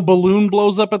one where the balloon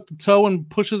blows up at the toe and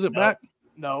pushes it back?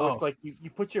 No, it's like you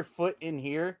put your foot in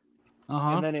here,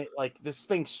 and then it like this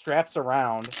thing straps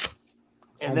around,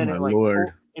 and then it like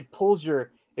it pulls your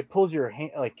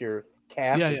hand, like your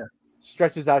calf. Yeah.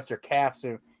 Stretches out your calf,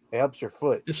 so it helps your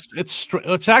foot.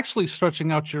 It's actually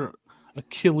stretching out your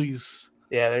Achilles.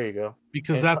 Yeah, there you go.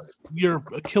 Because that's your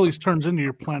Achilles turns into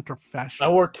your plantar fascia. I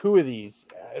wore 2 of these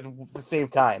at the same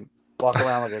time. Walk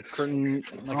around like a curtain,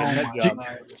 like a nut job.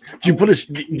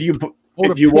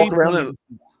 Do you walk around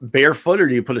barefoot or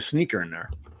do you put a sneaker in there?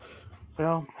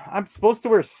 Well, I'm supposed to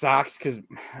wear socks because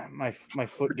my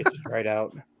foot gets dried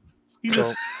out. You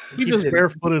just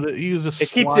barefooted it. You just it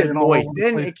keeps it moist.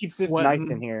 Then it keeps this nice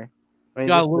in here.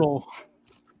 Got a little.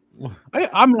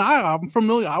 I'm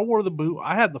familiar. I wore the boot.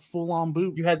 I had the full-on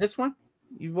boot. You had this one?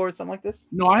 You wore something like this?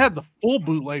 No, I had the full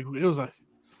boot. Like it was a.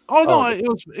 Oh no,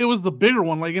 it was the bigger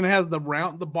one. Like, and it has the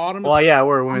bottom. Well, yeah,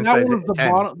 we're women's size.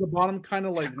 The bottom kind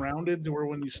of like rounded to where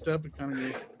when you step, it kind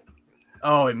of.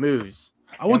 Oh, it moves.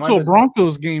 I went to a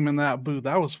Broncos game in that boot.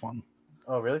 That was fun.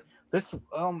 Oh, really? This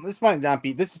might not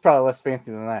be. This is probably less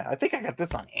fancy than that. I think I got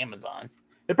this on Amazon.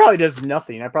 It probably does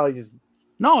nothing. I probably just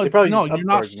you're not.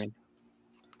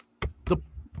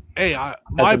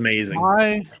 That's amazing.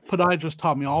 My podiatrist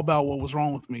taught me all about what was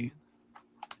wrong with me.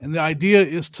 And the idea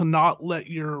is to not let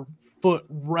your foot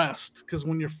rest, because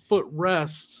when your foot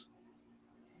rests,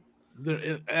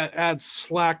 it adds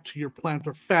slack to your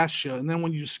plantar fascia. And then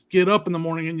when you get up in the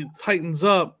morning and it tightens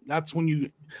up, that's when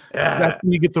you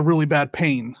get the really bad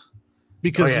pain.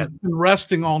 Because you've been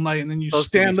resting all night and then you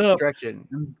stand up.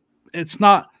 And it's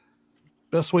not,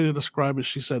 best way to describe it,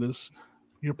 she said, is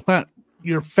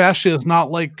your fascia is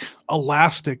not like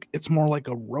elastic. It's more like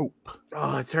a rope.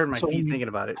 Oh, it's hurting my feet thinking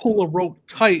about it. Pull a rope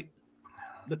tight,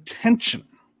 the tension.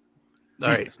 All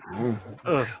right. We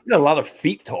got a lot of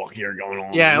feet talk here going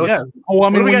on. Yeah. Oh, I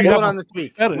mean, what do we got going on this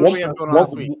week?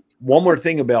 One more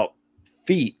thing about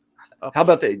feet. How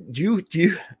about that? Do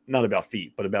you not about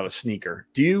feet, but about a sneaker?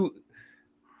 Do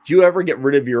you ever get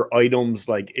rid of your items?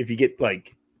 Like if you get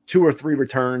like 2 or 3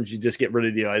 returns, you just get rid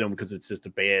of the item because it's just a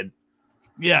bad.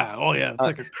 Yeah. Oh, yeah. It's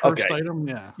like a cursed item.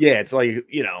 Yeah. Yeah. It's like,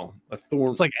 a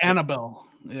thorn. It's like Annabelle.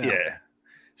 Yeah.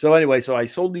 So anyway, I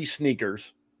sold these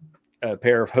sneakers, a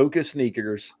pair of Hoka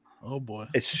sneakers. Oh, boy.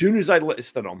 As soon as I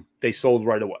listed them, they sold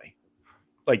right away.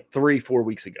 Like 3-4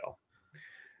 weeks ago.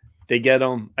 They get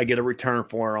them. I get a return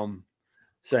for them.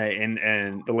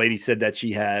 And the lady said that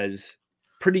she has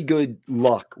pretty good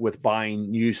luck with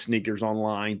buying used sneakers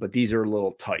online, but these are a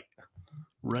little tight.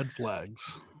 Red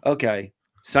flags. Okay.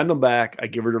 Send them back. I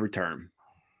give her the return.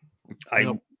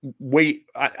 Wait.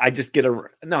 I just get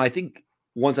I think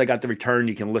once I got the return,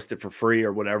 you can list it for free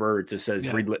or whatever. It just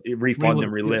says refund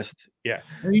and relist. Yeah.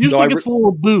 And it usually gets a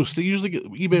little boost.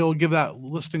 eBay will give that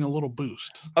listing a little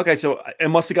boost. Okay. So it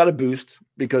must have got a boost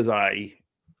because I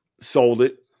sold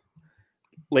it.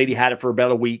 Lady had it for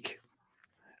about a week.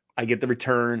 I get the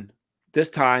return. This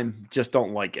time, just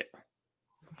don't like it.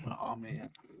 Oh, man.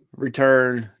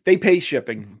 Return. They pay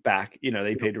shipping back.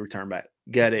 They pay the return back.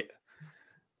 Get it.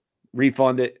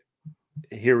 Refund it.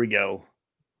 Here we go.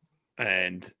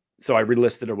 And so I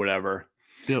relisted or whatever.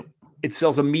 Yep. It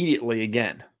sells immediately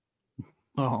again.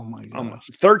 Oh, my gosh.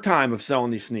 Third time of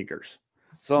selling these sneakers.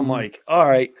 So I'm like, all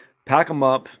right, pack them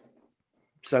up,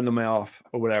 send them off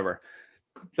or whatever.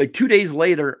 Like 2 days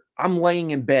later, I'm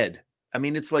laying in bed. I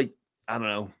mean, it's like, I don't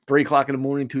know, 3 o'clock in the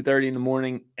morning, 2:30 in the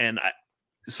morning. And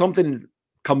something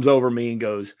comes over me and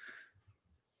goes.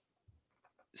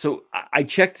 So I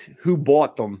checked who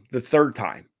bought them the third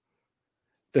time.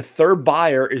 The third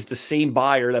buyer is the same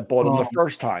buyer that bought them the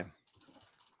first time.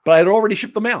 But I had already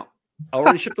shipped them out.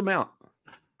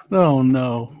 Oh,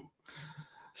 no.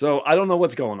 So I don't know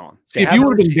what's going on. See, if you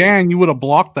would have been Dan, you would have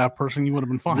blocked that person. You would have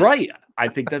been fine. Right. I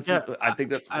think that's what I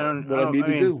need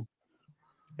to do.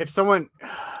 If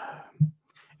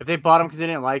they bought them because they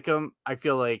didn't like them, I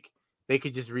feel like they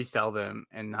could just resell them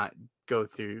and not go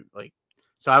through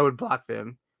so I would block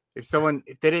them. If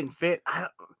they didn't fit,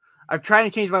 I've tried to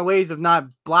change my ways of not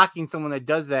blocking someone that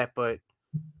does that, but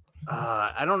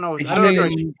I don't know.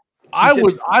 I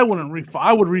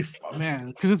would refund, man,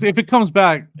 because if it comes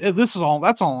back, that's all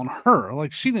on her.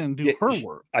 Like, she didn't do her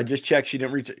work. I just checked. She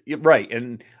didn't reach it. Right.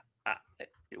 And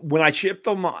when I shipped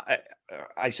them,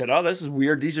 I said, oh, this is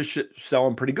weird. These are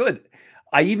selling pretty good.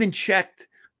 I even checked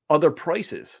other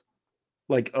prices.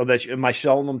 Like, am I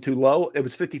selling them too low? It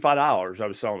was $55. I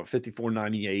was selling it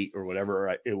 $54.98 or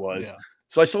whatever it was. Yeah.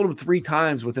 So I sold them 3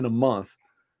 times within a month.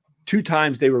 2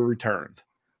 times they were returned.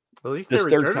 At least they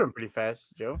returned them pretty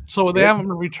fast, Joe. So they haven't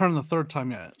returned the 3rd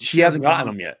time yet. She hasn't gotten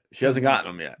them yet. She hasn't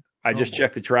gotten them yet. I just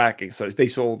checked the tracking. So they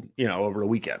sold, over the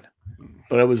weekend.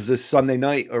 But it was this Sunday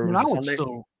night or Sunday.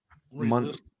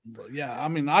 Month. Yeah, I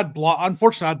mean, I'd block.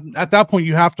 Unfortunately, at that point,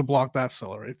 you have to block that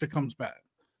seller if it comes back.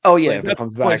 Oh yeah, if it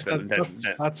comes back,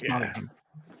 that's not it.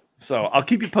 So I'll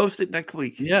keep you posted next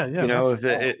week. Yeah.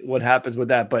 If what happens with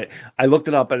that. But I looked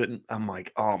it up and I'm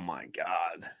like, oh my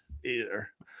god, either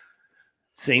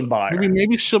same buyer.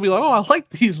 Maybe she'll be like, oh, I like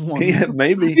these ones. Yeah,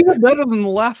 maybe even better than the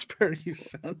last pair you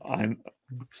sent.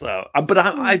 But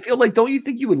I feel like, don't you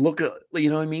think you would look at, you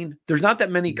know what I mean? There's not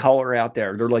that many color out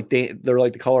there. They're like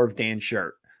the color of Dan's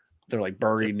shirt. They're like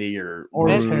burgundy or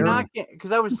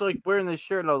because I was like wearing this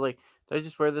shirt and I was like, did I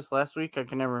just wear this last week? I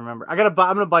can never remember. I'm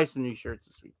gonna buy some new shirts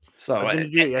this week. So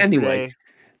anyway,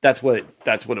 that's what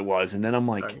it was. And then I'm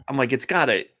like, it's got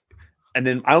it. And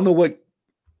then I don't know what,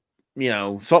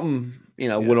 something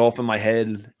went off in my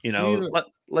head.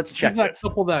 Let's check that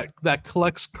couple that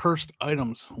collects cursed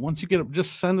items. Once you get it,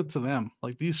 just send it to them.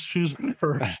 Like, these shoes are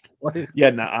cursed.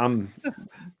 I'm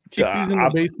keep these in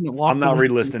the basement. I'm not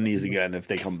relisting these again if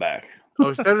they come back.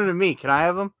 Oh, send them to me. Can I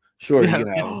have them? Sure, you can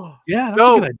have them. Yeah, that's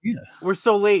a good idea. We're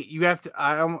so late. You have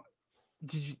to.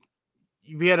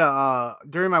 We had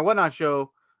during my Whatnot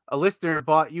show, a listener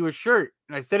bought you a shirt,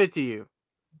 and I sent it to you.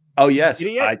 Oh yes,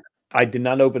 I did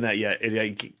not open that yet.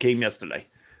 It came yesterday.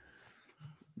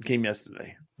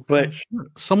 But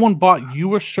someone bought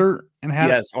you a shirt and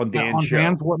had it on Dan's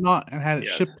show. Whatnot, and had it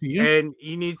shipped to you. And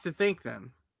he needs to thank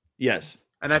them. Yes.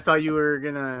 And I thought you were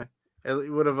gonna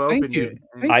would have opened it.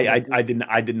 I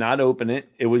did not open it.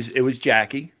 It was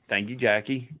Jackie. Thank you,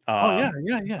 Jackie. Yeah.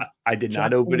 I did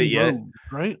not open it yet.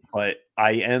 Right. But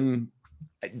I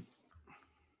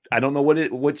don't know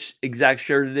which exact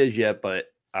shirt it is yet, but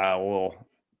I will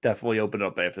definitely open it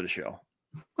up after the show.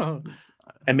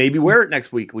 And maybe wear it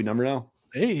next week. We never know.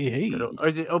 Hey. Or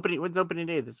is it opening? When's opening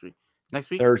day this week? Next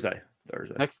week? Thursday.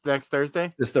 Next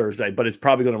Thursday? This Thursday, but it's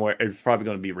probably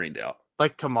gonna be rained out.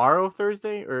 Like tomorrow,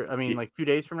 Thursday? Or like 2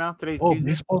 days from now? Today's Tuesday.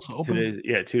 He's supposed to open.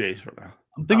 2 days from now.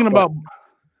 I'm thinking about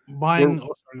buying. Sorry,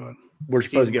 go ahead. We're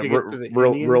supposed to get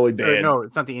really bad. No,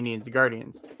 it's not the Indians, the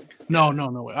Guardians.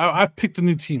 No. I picked a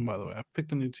new team, by the way. I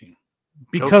picked a new team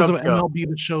because of MLB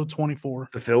The Show 24.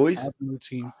 The Phillies? I have a new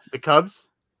team. The Cubs?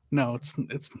 No, it's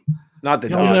not the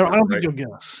Dodgers. I don't think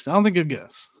you'll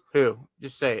guess. Who?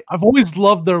 Just say it. I've always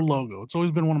loved their logo. It's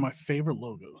always been one of my favorite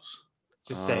logos.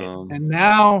 Just say it. And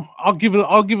now I'll give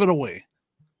it away.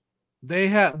 They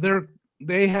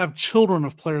have children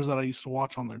of players that I used to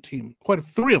watch on their team. Quite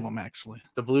 3 of them, actually.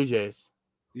 The Blue Jays.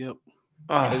 Yep.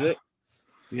 Is it?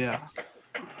 Yeah.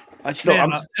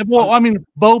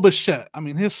 Bo Bichette.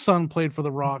 His son played for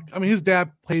the Rock. His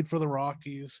dad played for the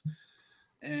Rockies,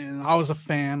 and I was a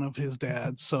fan of his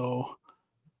dad. So,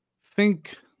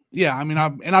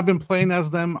 I've been playing as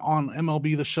them on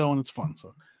MLB The Show, and it's fun.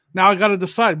 So now I got to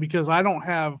decide because I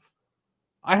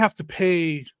have to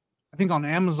pay. I think on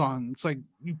Amazon, it's like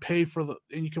you pay and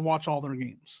you can watch all their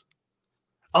games.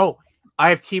 Oh, I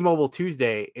have T-Mobile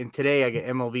Tuesday, and today I get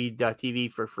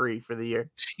MLB.TV for free for the year.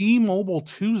 T-Mobile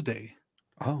Tuesday.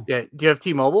 Oh. Yeah. Do you have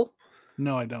T-Mobile?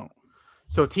 No, I don't.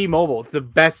 So T-Mobile, it's the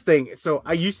best thing. So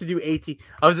I used to do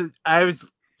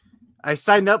I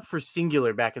signed up for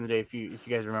Singular back in the day. If you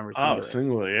guys remember Singular. Oh,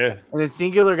 Singular, yeah. And then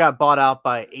Singular got bought out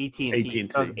by AT&T. AT&T.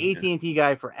 So I was an AT&T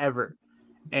guy forever.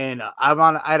 And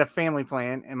I had a family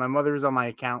plan, and my mother was on my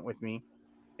account with me.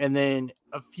 And then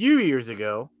a few years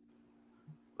ago,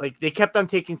 like they kept on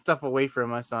taking stuff away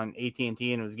from us on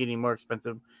AT&T, and it was getting more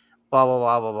expensive. Blah blah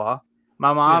blah blah blah.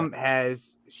 My mom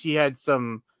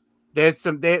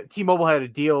T-Mobile had a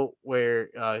deal where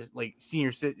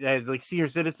senior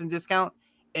citizen discount,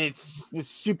 and it was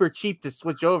super cheap to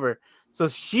switch over. So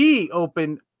she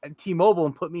opened T-Mobile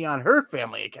and put me on her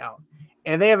family account.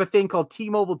 And they have a thing called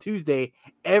T-Mobile Tuesday.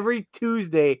 Every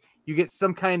Tuesday, you get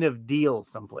some kind of deal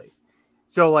someplace.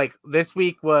 So, like, this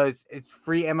week it's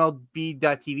free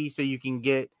MLB.TV, so you can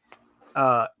get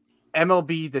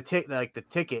MLB, the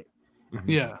ticket.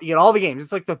 Yeah. You get all the games.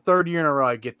 It's like the 3rd year in a row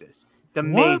I get this. It's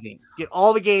amazing. What? Get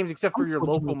all the games except for your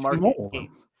local market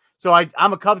games. So,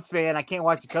 I'm a Cubs fan. I can't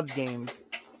watch the Cubs games.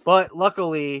 But,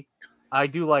 luckily, I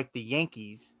do like the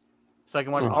Yankees. So, I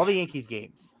can watch all the Yankees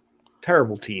games.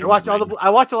 Terrible team. I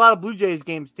watch a lot of Blue Jays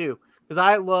games too because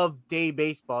I love day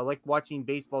baseball. I like watching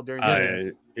baseball during the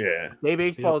day. Yeah, day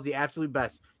baseball is the absolute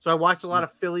best. So I watch a lot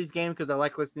of Phillies games because I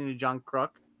like listening to John Kruk.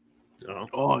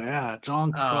 Oh yeah,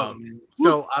 John.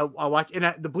 So I watch,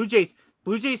 and the Blue Jays.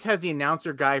 Blue Jays has the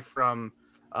announcer guy from.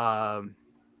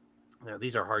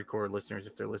 These are hardcore listeners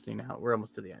if they're listening now. We're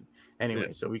almost to the end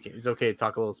anyway, so it's okay to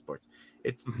talk a little sports.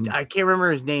 I can't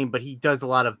remember his name, but he does a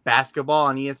lot of basketball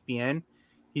on ESPN.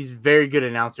 He's a very good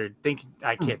announcer.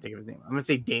 I can't think of his name. I'm gonna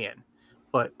say Dan,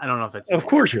 but I don't know if that's. Of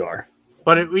course you are.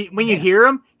 But when you hear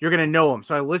him, you're gonna know him.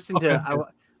 So I listen to.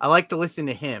 I like to listen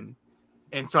to him,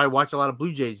 and so I watch a lot of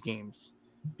Blue Jays games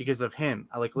because of him.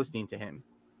 I like listening to him.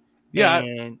 Yeah,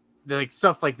 and like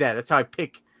stuff like that. That's how I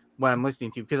pick what I'm listening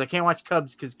to, because I can't watch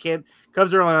Cubs because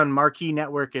Cubs are on Marquee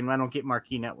Network and I don't get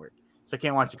Marquee Network, so I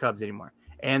can't watch the Cubs anymore.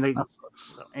 And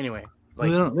anyway,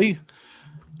 like,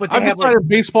 but I decided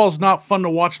baseball is not fun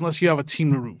to watch unless you have a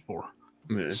team to root for.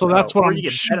 So that's what I'm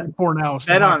shooting for now.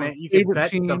 Bet on it. You can bet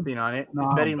something on it. Is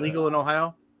betting legal in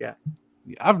Ohio? Yeah.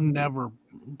 I've never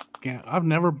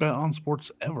bet on sports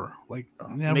ever. Like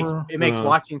never. It makes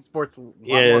watching sports a lot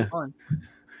more fun.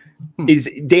 Is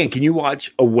Dan? Can you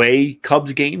watch away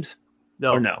Cubs games?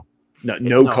 No, or no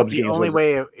Cubs games. The only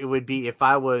way it would be if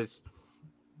I was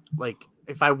like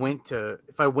if I went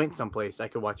someplace, I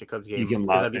could watch a Cubs game because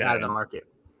I'd be out of the market.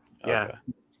 Yeah, okay.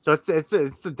 So it's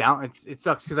the down. It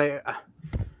sucks because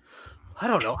I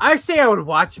don't know. I say I would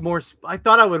watch more. I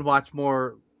thought I would watch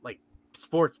more like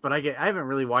sports, but I haven't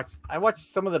really watched. I watched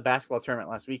some of the basketball tournament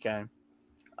last weekend.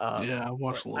 I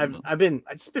watched a little bit.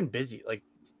 I've just been busy, like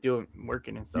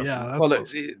working and stuff. Yeah, well,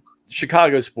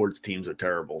 Chicago sports teams are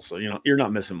terrible, so you're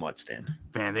not missing much, Dan.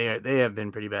 Man, they have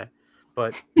been pretty bad.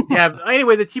 But yeah,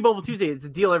 anyway, the T-Mobile Tuesday, it's a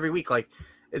deal every week. Like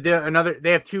they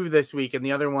have 2 this week, and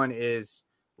the other one is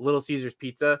Little Caesars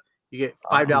Pizza. You get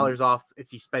 $5 off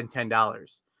if you spend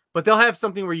 $10. But they'll have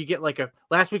something where you get like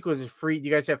last week was a free. Do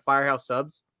you guys have Firehouse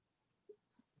subs?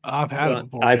 I've had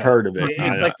it before. I've heard of it.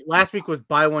 Like last week was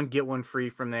buy one get one free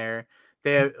from there.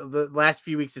 They have the last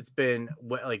few weeks. It's been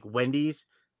like Wendy's.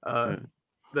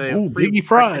 The free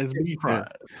fries.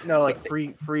 No, like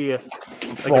free like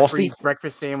a free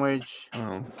breakfast sandwich.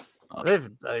 They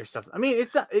have other stuff. I mean,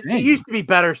 it's not, it used to be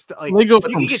better. Like they go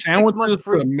from sandwiches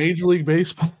to Major League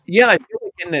Baseball. Yeah, I feel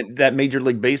like in that Major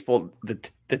League Baseball,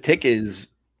 the ticket is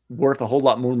worth a whole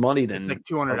lot more money than like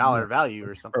 $200 value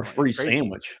or something. Or free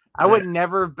sandwich. I would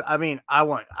never. I mean, oh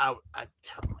my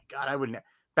God, I wouldn't.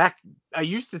 I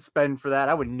used to spend for that.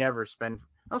 I would never spend.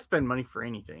 I'll spend money for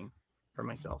anything for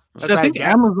myself. So I think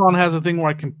Amazon has a thing where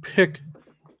I can pick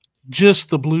just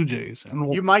the Blue Jays,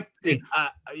 and you might. It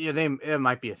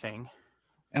might be a thing.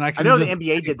 And I know the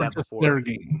NBA did that before their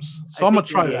games, so I'm gonna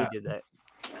try that. Did that.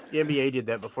 The NBA did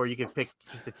that before. You could pick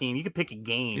just a team. You could pick a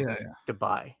game to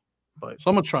buy. But so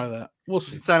I'm gonna try that. We'll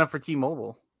see. Sign up for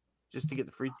T-Mobile just to get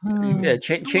the free.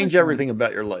 Change everything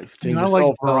about your life. Change your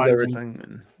cell phones, everything.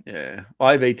 And well,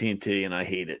 I have AT&T and I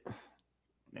hate it.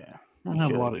 Yeah, I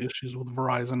have a lot of issues with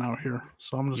Verizon out here,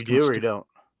 so I'm just. You do or you don't?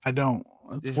 I don't.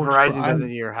 Verizon doesn't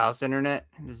do your house internet?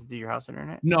 Does it do your house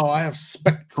internet? No, I have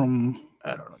Spectrum. I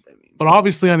don't know what that means. But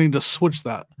obviously, I need to switch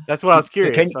that. That's what I was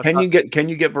curious. Can you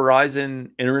get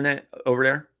Verizon internet over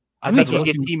there? I think you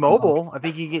get T-Mobile. I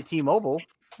think you get T-Mobile.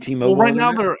 Well, right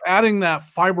now they're adding that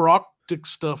fiber optic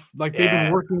stuff. Like they've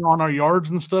been working on our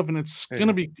yards and stuff, and it's going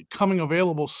to be coming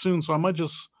available soon. So I might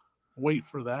just wait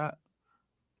for that.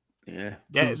 Yeah.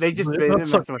 Yeah, they've been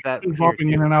messing with that.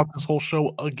 Dropping in and out this whole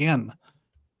show again.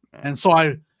 And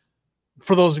so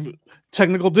for those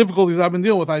technical difficulties I've been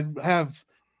dealing with, I have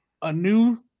a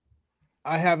new,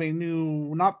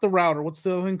 not the router. What's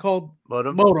the other thing called?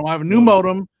 Modem. I have a new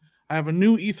modem. I have a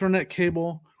new Ethernet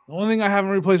cable. The only thing I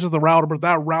haven't replaced is the router, but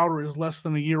that router is less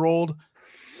than a year old.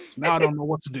 So now I don't know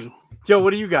what to do. Joe,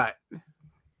 what do you got?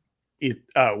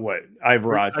 What? I have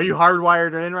Verizon. Are you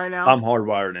hardwired in right now? I'm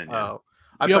hardwired in. Yeah. Oh,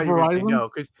 I thought you were going to go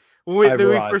because when we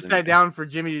first sat down for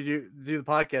Jimmy to do the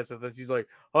podcast with us, he's like,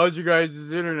 "How's your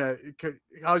guys' internet?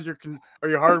 Are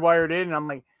you hardwired in?" And I'm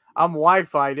like, "I'm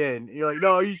Wi-Fi'd in." And you're like,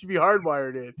 "No, you should be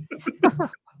hardwired in."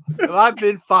 Well, I've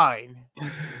been fine.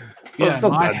 Yeah,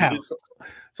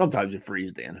 sometimes it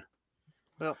freezes, Dan.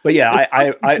 Well, but yeah, I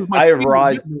have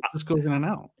Verizon. Just goes in and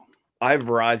out. I have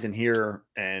Verizon here,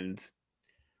 and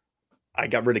I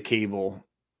got rid of cable,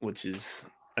 which is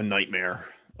a nightmare.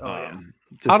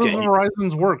 How does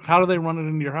Verizon's work? How do they run it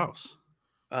into your house?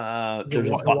 There's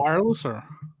a wireless or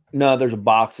no? There's a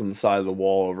box on the side of the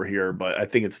wall over here, but I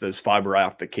think it's those fiber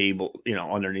optic cable,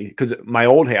 underneath. Because my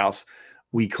old house,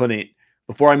 we couldn't.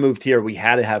 Before I moved here, we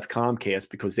had to have Comcast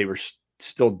because they were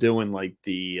still doing like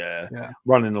the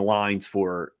running the lines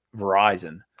for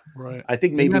Verizon. Right. I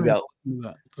think maybe about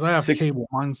because I have cable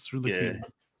lines through the cable.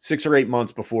 6 or 8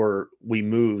 months before we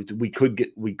moved, we could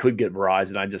get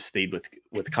Verizon. I just stayed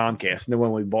with Comcast. And then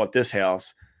when we bought this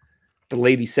house, the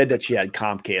lady said that she had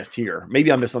Comcast here.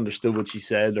 Maybe I misunderstood what she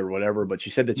said or whatever, but she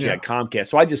said that she had Comcast.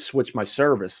 So I just switched my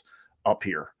service up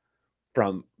here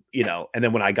from, and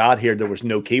then when I got here, there was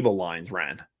no cable lines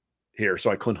ran here. So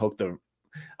I couldn't hook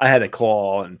I had a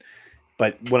call.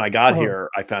 But when I got here,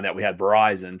 I found out we had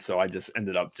Verizon. So I just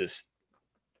ended up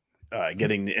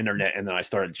getting the internet, and then I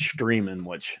started streaming,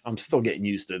 which I'm still getting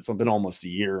used to. It's been almost a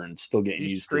year and still getting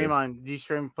used to. Do you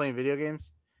stream playing video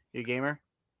games? You a gamer?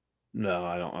 No,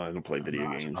 I don't play video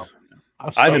games.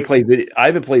 I haven't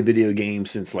played video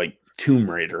games since like Tomb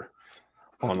Raider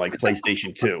on like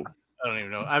PlayStation 2. I don't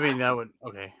even know. I mean, that would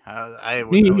okay.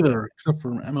 Me neither, except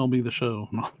for MLB The Show.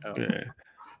 Yeah.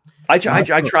 I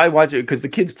try watching because the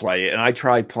kids play it, and I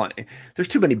try playing. There's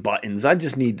too many buttons. I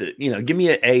just need to, give me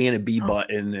an A and a B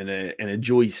button and a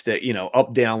joystick.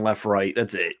 Up, down, left, right.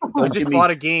 That's it. I just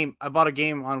bought a game. I bought a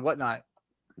game on Whatnot.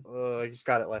 I just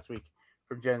got it last week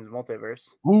from Jen's Multiverse.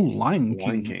 Ooh, Lion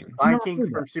King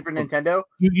from Super Nintendo.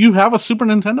 You have a Super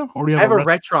Nintendo, or do you have? I have a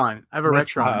Retron. I have a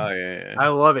Retron. Oh, yeah. I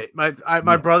love it. My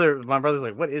brother's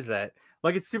like, what is that?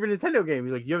 Like, it's a Super Nintendo game.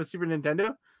 He's like, you have a Super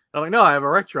Nintendo? I'm like, no, I have a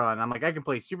Retron. I'm like, I can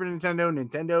play Super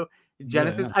Nintendo,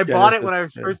 Genesis. I bought it when I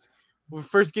was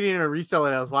first getting into Reseller,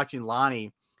 and I was watching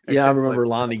Lonnie. Yeah, I remember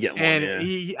Lonnie getting one.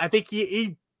 And I think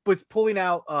he was pulling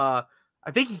out. I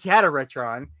think he had a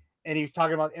Retron, and he was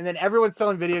talking about. And then everyone's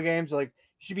selling video games. Like,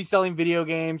 you should be selling video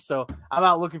games. So I'm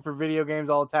out looking for video games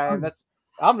all the time.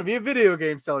 I'm gonna be a video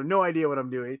game seller. No idea what I'm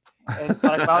doing. But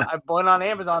I went on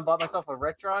Amazon, bought myself a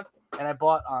Retron, and I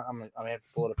bought. I'm gonna have to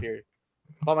pull it up here.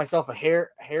 Bought myself a hair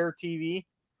TV.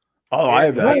 Oh, I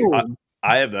have that.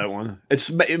 I have that one.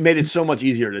 It made it so much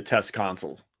easier to test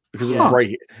consoles because it was right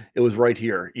here. It was right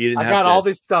here. You didn't. I got all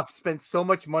this stuff. Spent so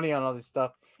much money on all this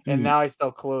stuff, and now I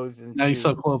sell clothes and. Now you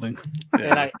sell clothing.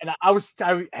 Yeah. And I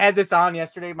had this on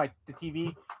yesterday, the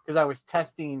TV, because I was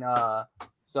testing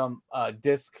some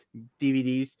disc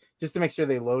DVDs just to make sure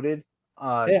they loaded.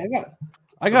 I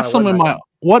got some in my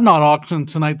Whatnot auction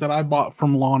tonight that I bought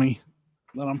from Lonnie.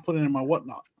 That I'm putting in my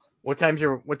Whatnot. What time's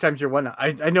your Whatnot?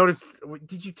 I noticed.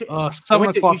 Did you take 7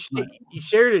 o'clock? You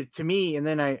shared it to me, and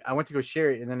then I went to go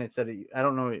share it, and then it said I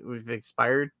don't know, it was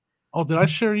expired. Oh, did I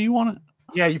share you on it?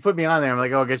 Yeah, you put me on there. I'm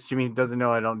like, oh, I guess Jimmy doesn't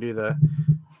know I don't do the.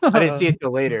 I didn't see it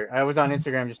till later. I was on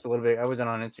Instagram just a little bit. I wasn't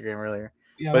on Instagram earlier,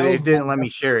 but it didn't let me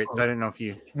share it, so I didn't know if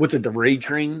you. What's it? The raid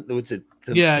train? What's it?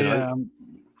 Yeah. I'm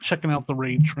checking out the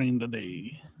raid train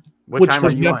today. What time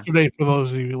was yesterday for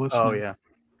those of you listening? Oh yeah.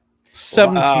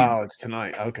 17. Oh, it's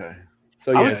tonight. Okay.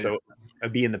 So so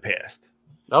I'd be in the past.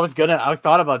 I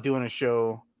thought about doing a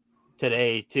show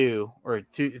today too, or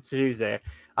it's Tuesday.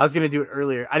 I was gonna do it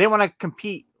earlier. I didn't want to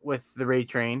compete with the raid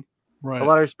train. Right. A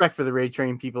lot of respect for the raid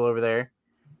train people over there.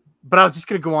 But I was just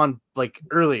gonna go on like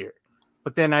earlier.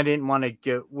 But then I didn't want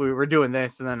to we're doing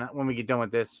this, and then when we get done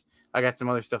with this, I got some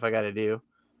other stuff I gotta do.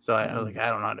 So I was like, I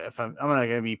don't know if I'm not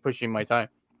gonna be pushing my time.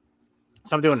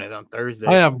 So I'm doing it on Thursday.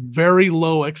 I have very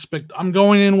low I'm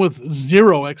going in with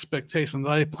zero expectations.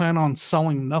 I plan on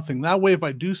selling nothing. That way, if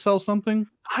I do sell something,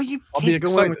 I'll be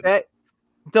excited with that.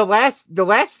 The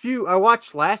last few I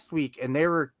watched last week, and they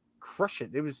were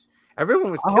crushing.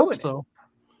 Everyone was killing it.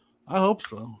 I hope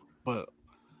so. But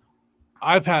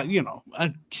I've had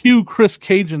a cue Chris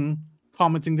Cajun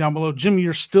commenting down below. Jimmy,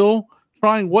 you're still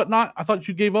trying Whatnot? I thought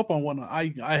you gave up on Whatnot.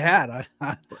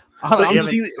 I'm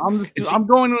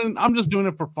just doing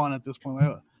it for fun at this point.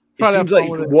 It seems like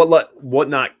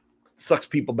Whatnot sucks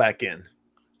people back in.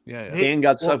 Yeah. Dan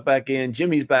got sucked back in.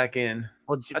 Jimmy's back in.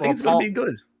 I think it's going to be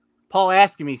good. Paul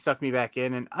asking me sucked me back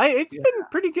in, and it's been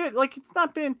pretty good. Like, it's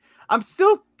not been. I'm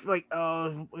still like,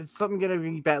 is something going to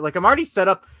be bad? Like, I'm already set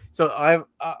up. So I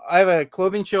have a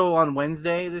clothing show on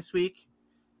Wednesday this week,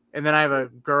 and then I have a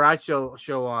garage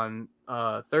show on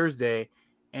Thursday.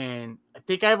 And I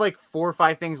think I have like 4 or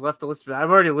 5 things left to list. I've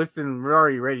already listed and we're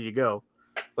already ready to go.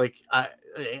 Like I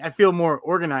feel more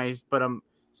organized, but I'm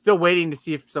still waiting to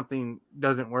see if something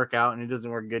doesn't work out and it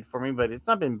doesn't work good for me. But it's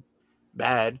not been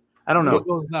bad. I don't know. What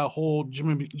goes that whole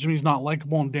Jimmy's not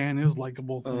likable and Dan is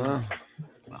likable thing?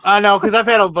 I know, because I've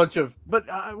had a bunch of. But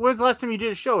when's the last time you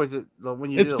did a show? Is it when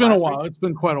you? It's been a while. It's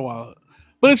been quite a while.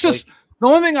 But it's just the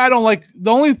only thing I don't like.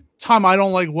 The only time I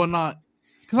don't like Whatnot.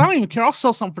 Because I don't even care. I'll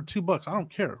sell something for $2. I don't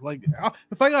care. Like,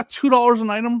 if I got $2 an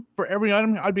item for every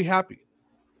item, I'd be happy.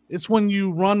 It's when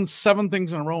you run 7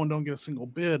 things in a row and don't get a single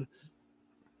bid.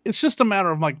 It's just a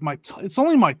matter of like it's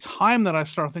only my time that I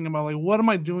start thinking about. Like, what am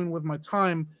I doing with my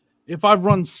time? If I've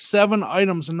run 7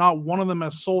 items and not one of them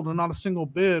has sold and not a single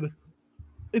bid,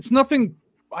 it's nothing.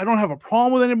 I don't have a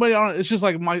problem with anybody. It's just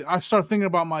like I start thinking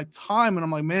about my time, and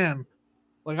I'm like, man,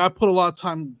 like I put a lot of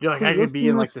time. You're like, I could be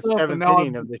in like the 7th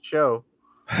inning of the show.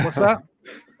 What's that?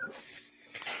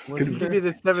 This could be the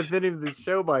 7th inning of the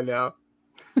show by now.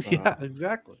 Yeah,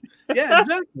 exactly. Yeah,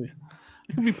 exactly.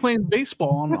 I could be playing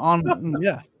baseball on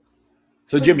yeah.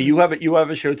 So Jimmy, you have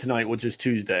a show tonight, which is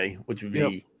Tuesday, which would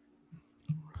be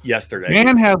yesterday.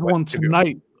 Dan has one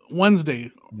tonight,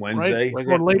 Wednesday. Wednesday, right?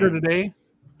 Or later today.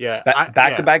 Yeah,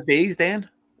 back to back days, Dan.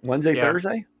 Wednesday,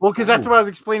 Thursday. Well, because that's what I was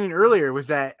explaining earlier. Was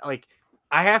that like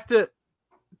I have to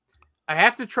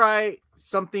try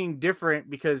something different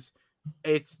because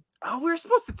it's we're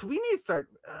supposed to. We need to start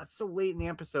so late in the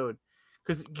episode.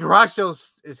 Because garage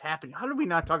sales is happening. How did we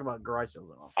not talk about garage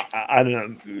sales at all? I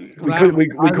don't know. We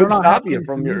couldn't stop you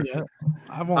from your.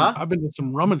 I've been to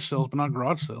some rummage sales, but not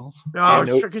garage sales. No,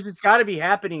 because it's got to be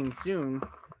happening soon.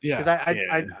 Yeah.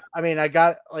 Because I mean, I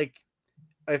got like,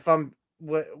 if I'm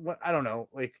what I don't know,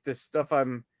 like the stuff I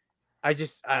don't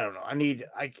know. I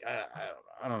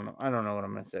don't know what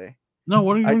I'm gonna say. No,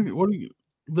 what are you?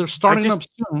 They're starting up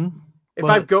soon. If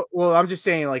I go, well, I'm just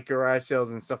saying like garage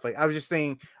sales and stuff like. I was just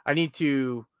saying I need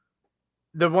to.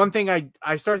 The one thing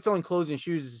I started selling clothes and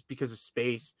shoes is because of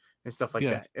space and stuff like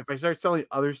that. If I start selling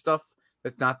other stuff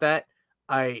that's not that,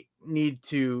 I need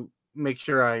to make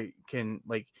sure I can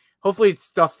like. Hopefully, it's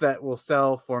stuff that will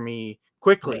sell for me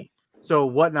quickly. So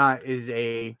Whatnot is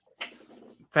a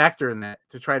factor in that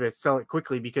to try to sell it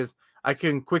quickly because I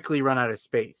can quickly run out of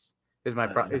space.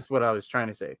 Is what I was trying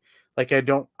to say. Like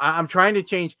I'm trying to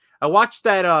change. I watched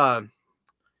that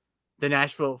the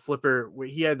Nashville Flipper where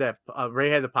he had that Ray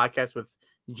had the podcast with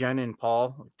Jen and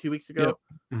Paul 2 weeks ago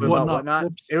about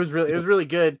Whatnot. It was really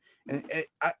good. And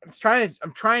I'm trying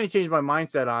to change my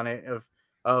mindset on it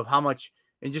of how much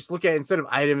and just look at instead of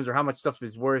items or how much stuff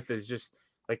is worth is just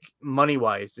like money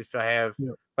wise. If I have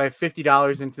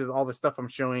 $50 into all the stuff I'm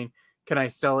showing, can I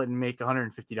sell it and make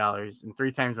 $150 and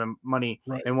 3 times my money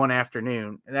in one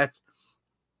afternoon? And that's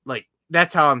like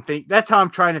that's how I'm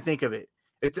trying to think of it.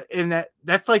 It's in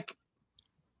that's like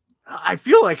I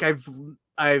feel like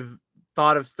I've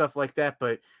thought of stuff like that,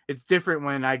 but it's different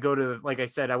when I go to like I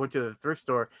said, I went to the thrift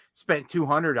store, spent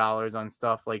 $200 on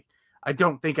stuff. Like I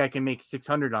don't think I can make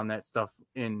 $600 on that stuff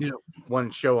in one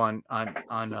show on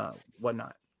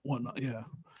Whatnot. Yeah.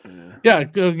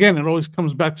 Again, it always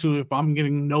comes back to if I'm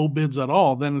getting no bids at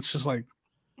all, then it's just like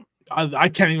I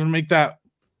can't even make that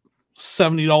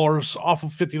 $70 off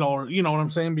of $50. You know what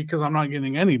I'm saying? Because I'm not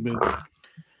getting any bids.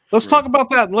 Let's talk about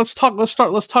that. Let's talk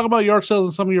about yard sales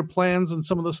and some of your plans and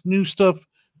some of this new stuff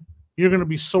you're going to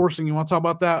be sourcing. You want to talk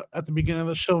about that at the beginning of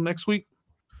the show next week?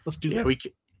 Let's do that.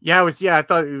 I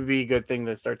thought it would be a good thing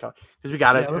to start talking because we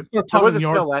got it. There was a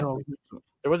sale last week.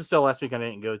 There was a sale last week. I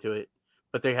didn't go to it,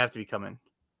 but they have to be coming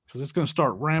because it's going to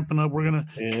start ramping up. We're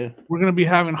gonna be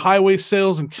having highway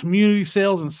sales and community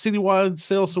sales and citywide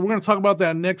sales. So we're going to talk about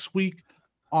that next week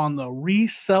on the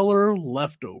Reseller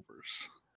Leftovers.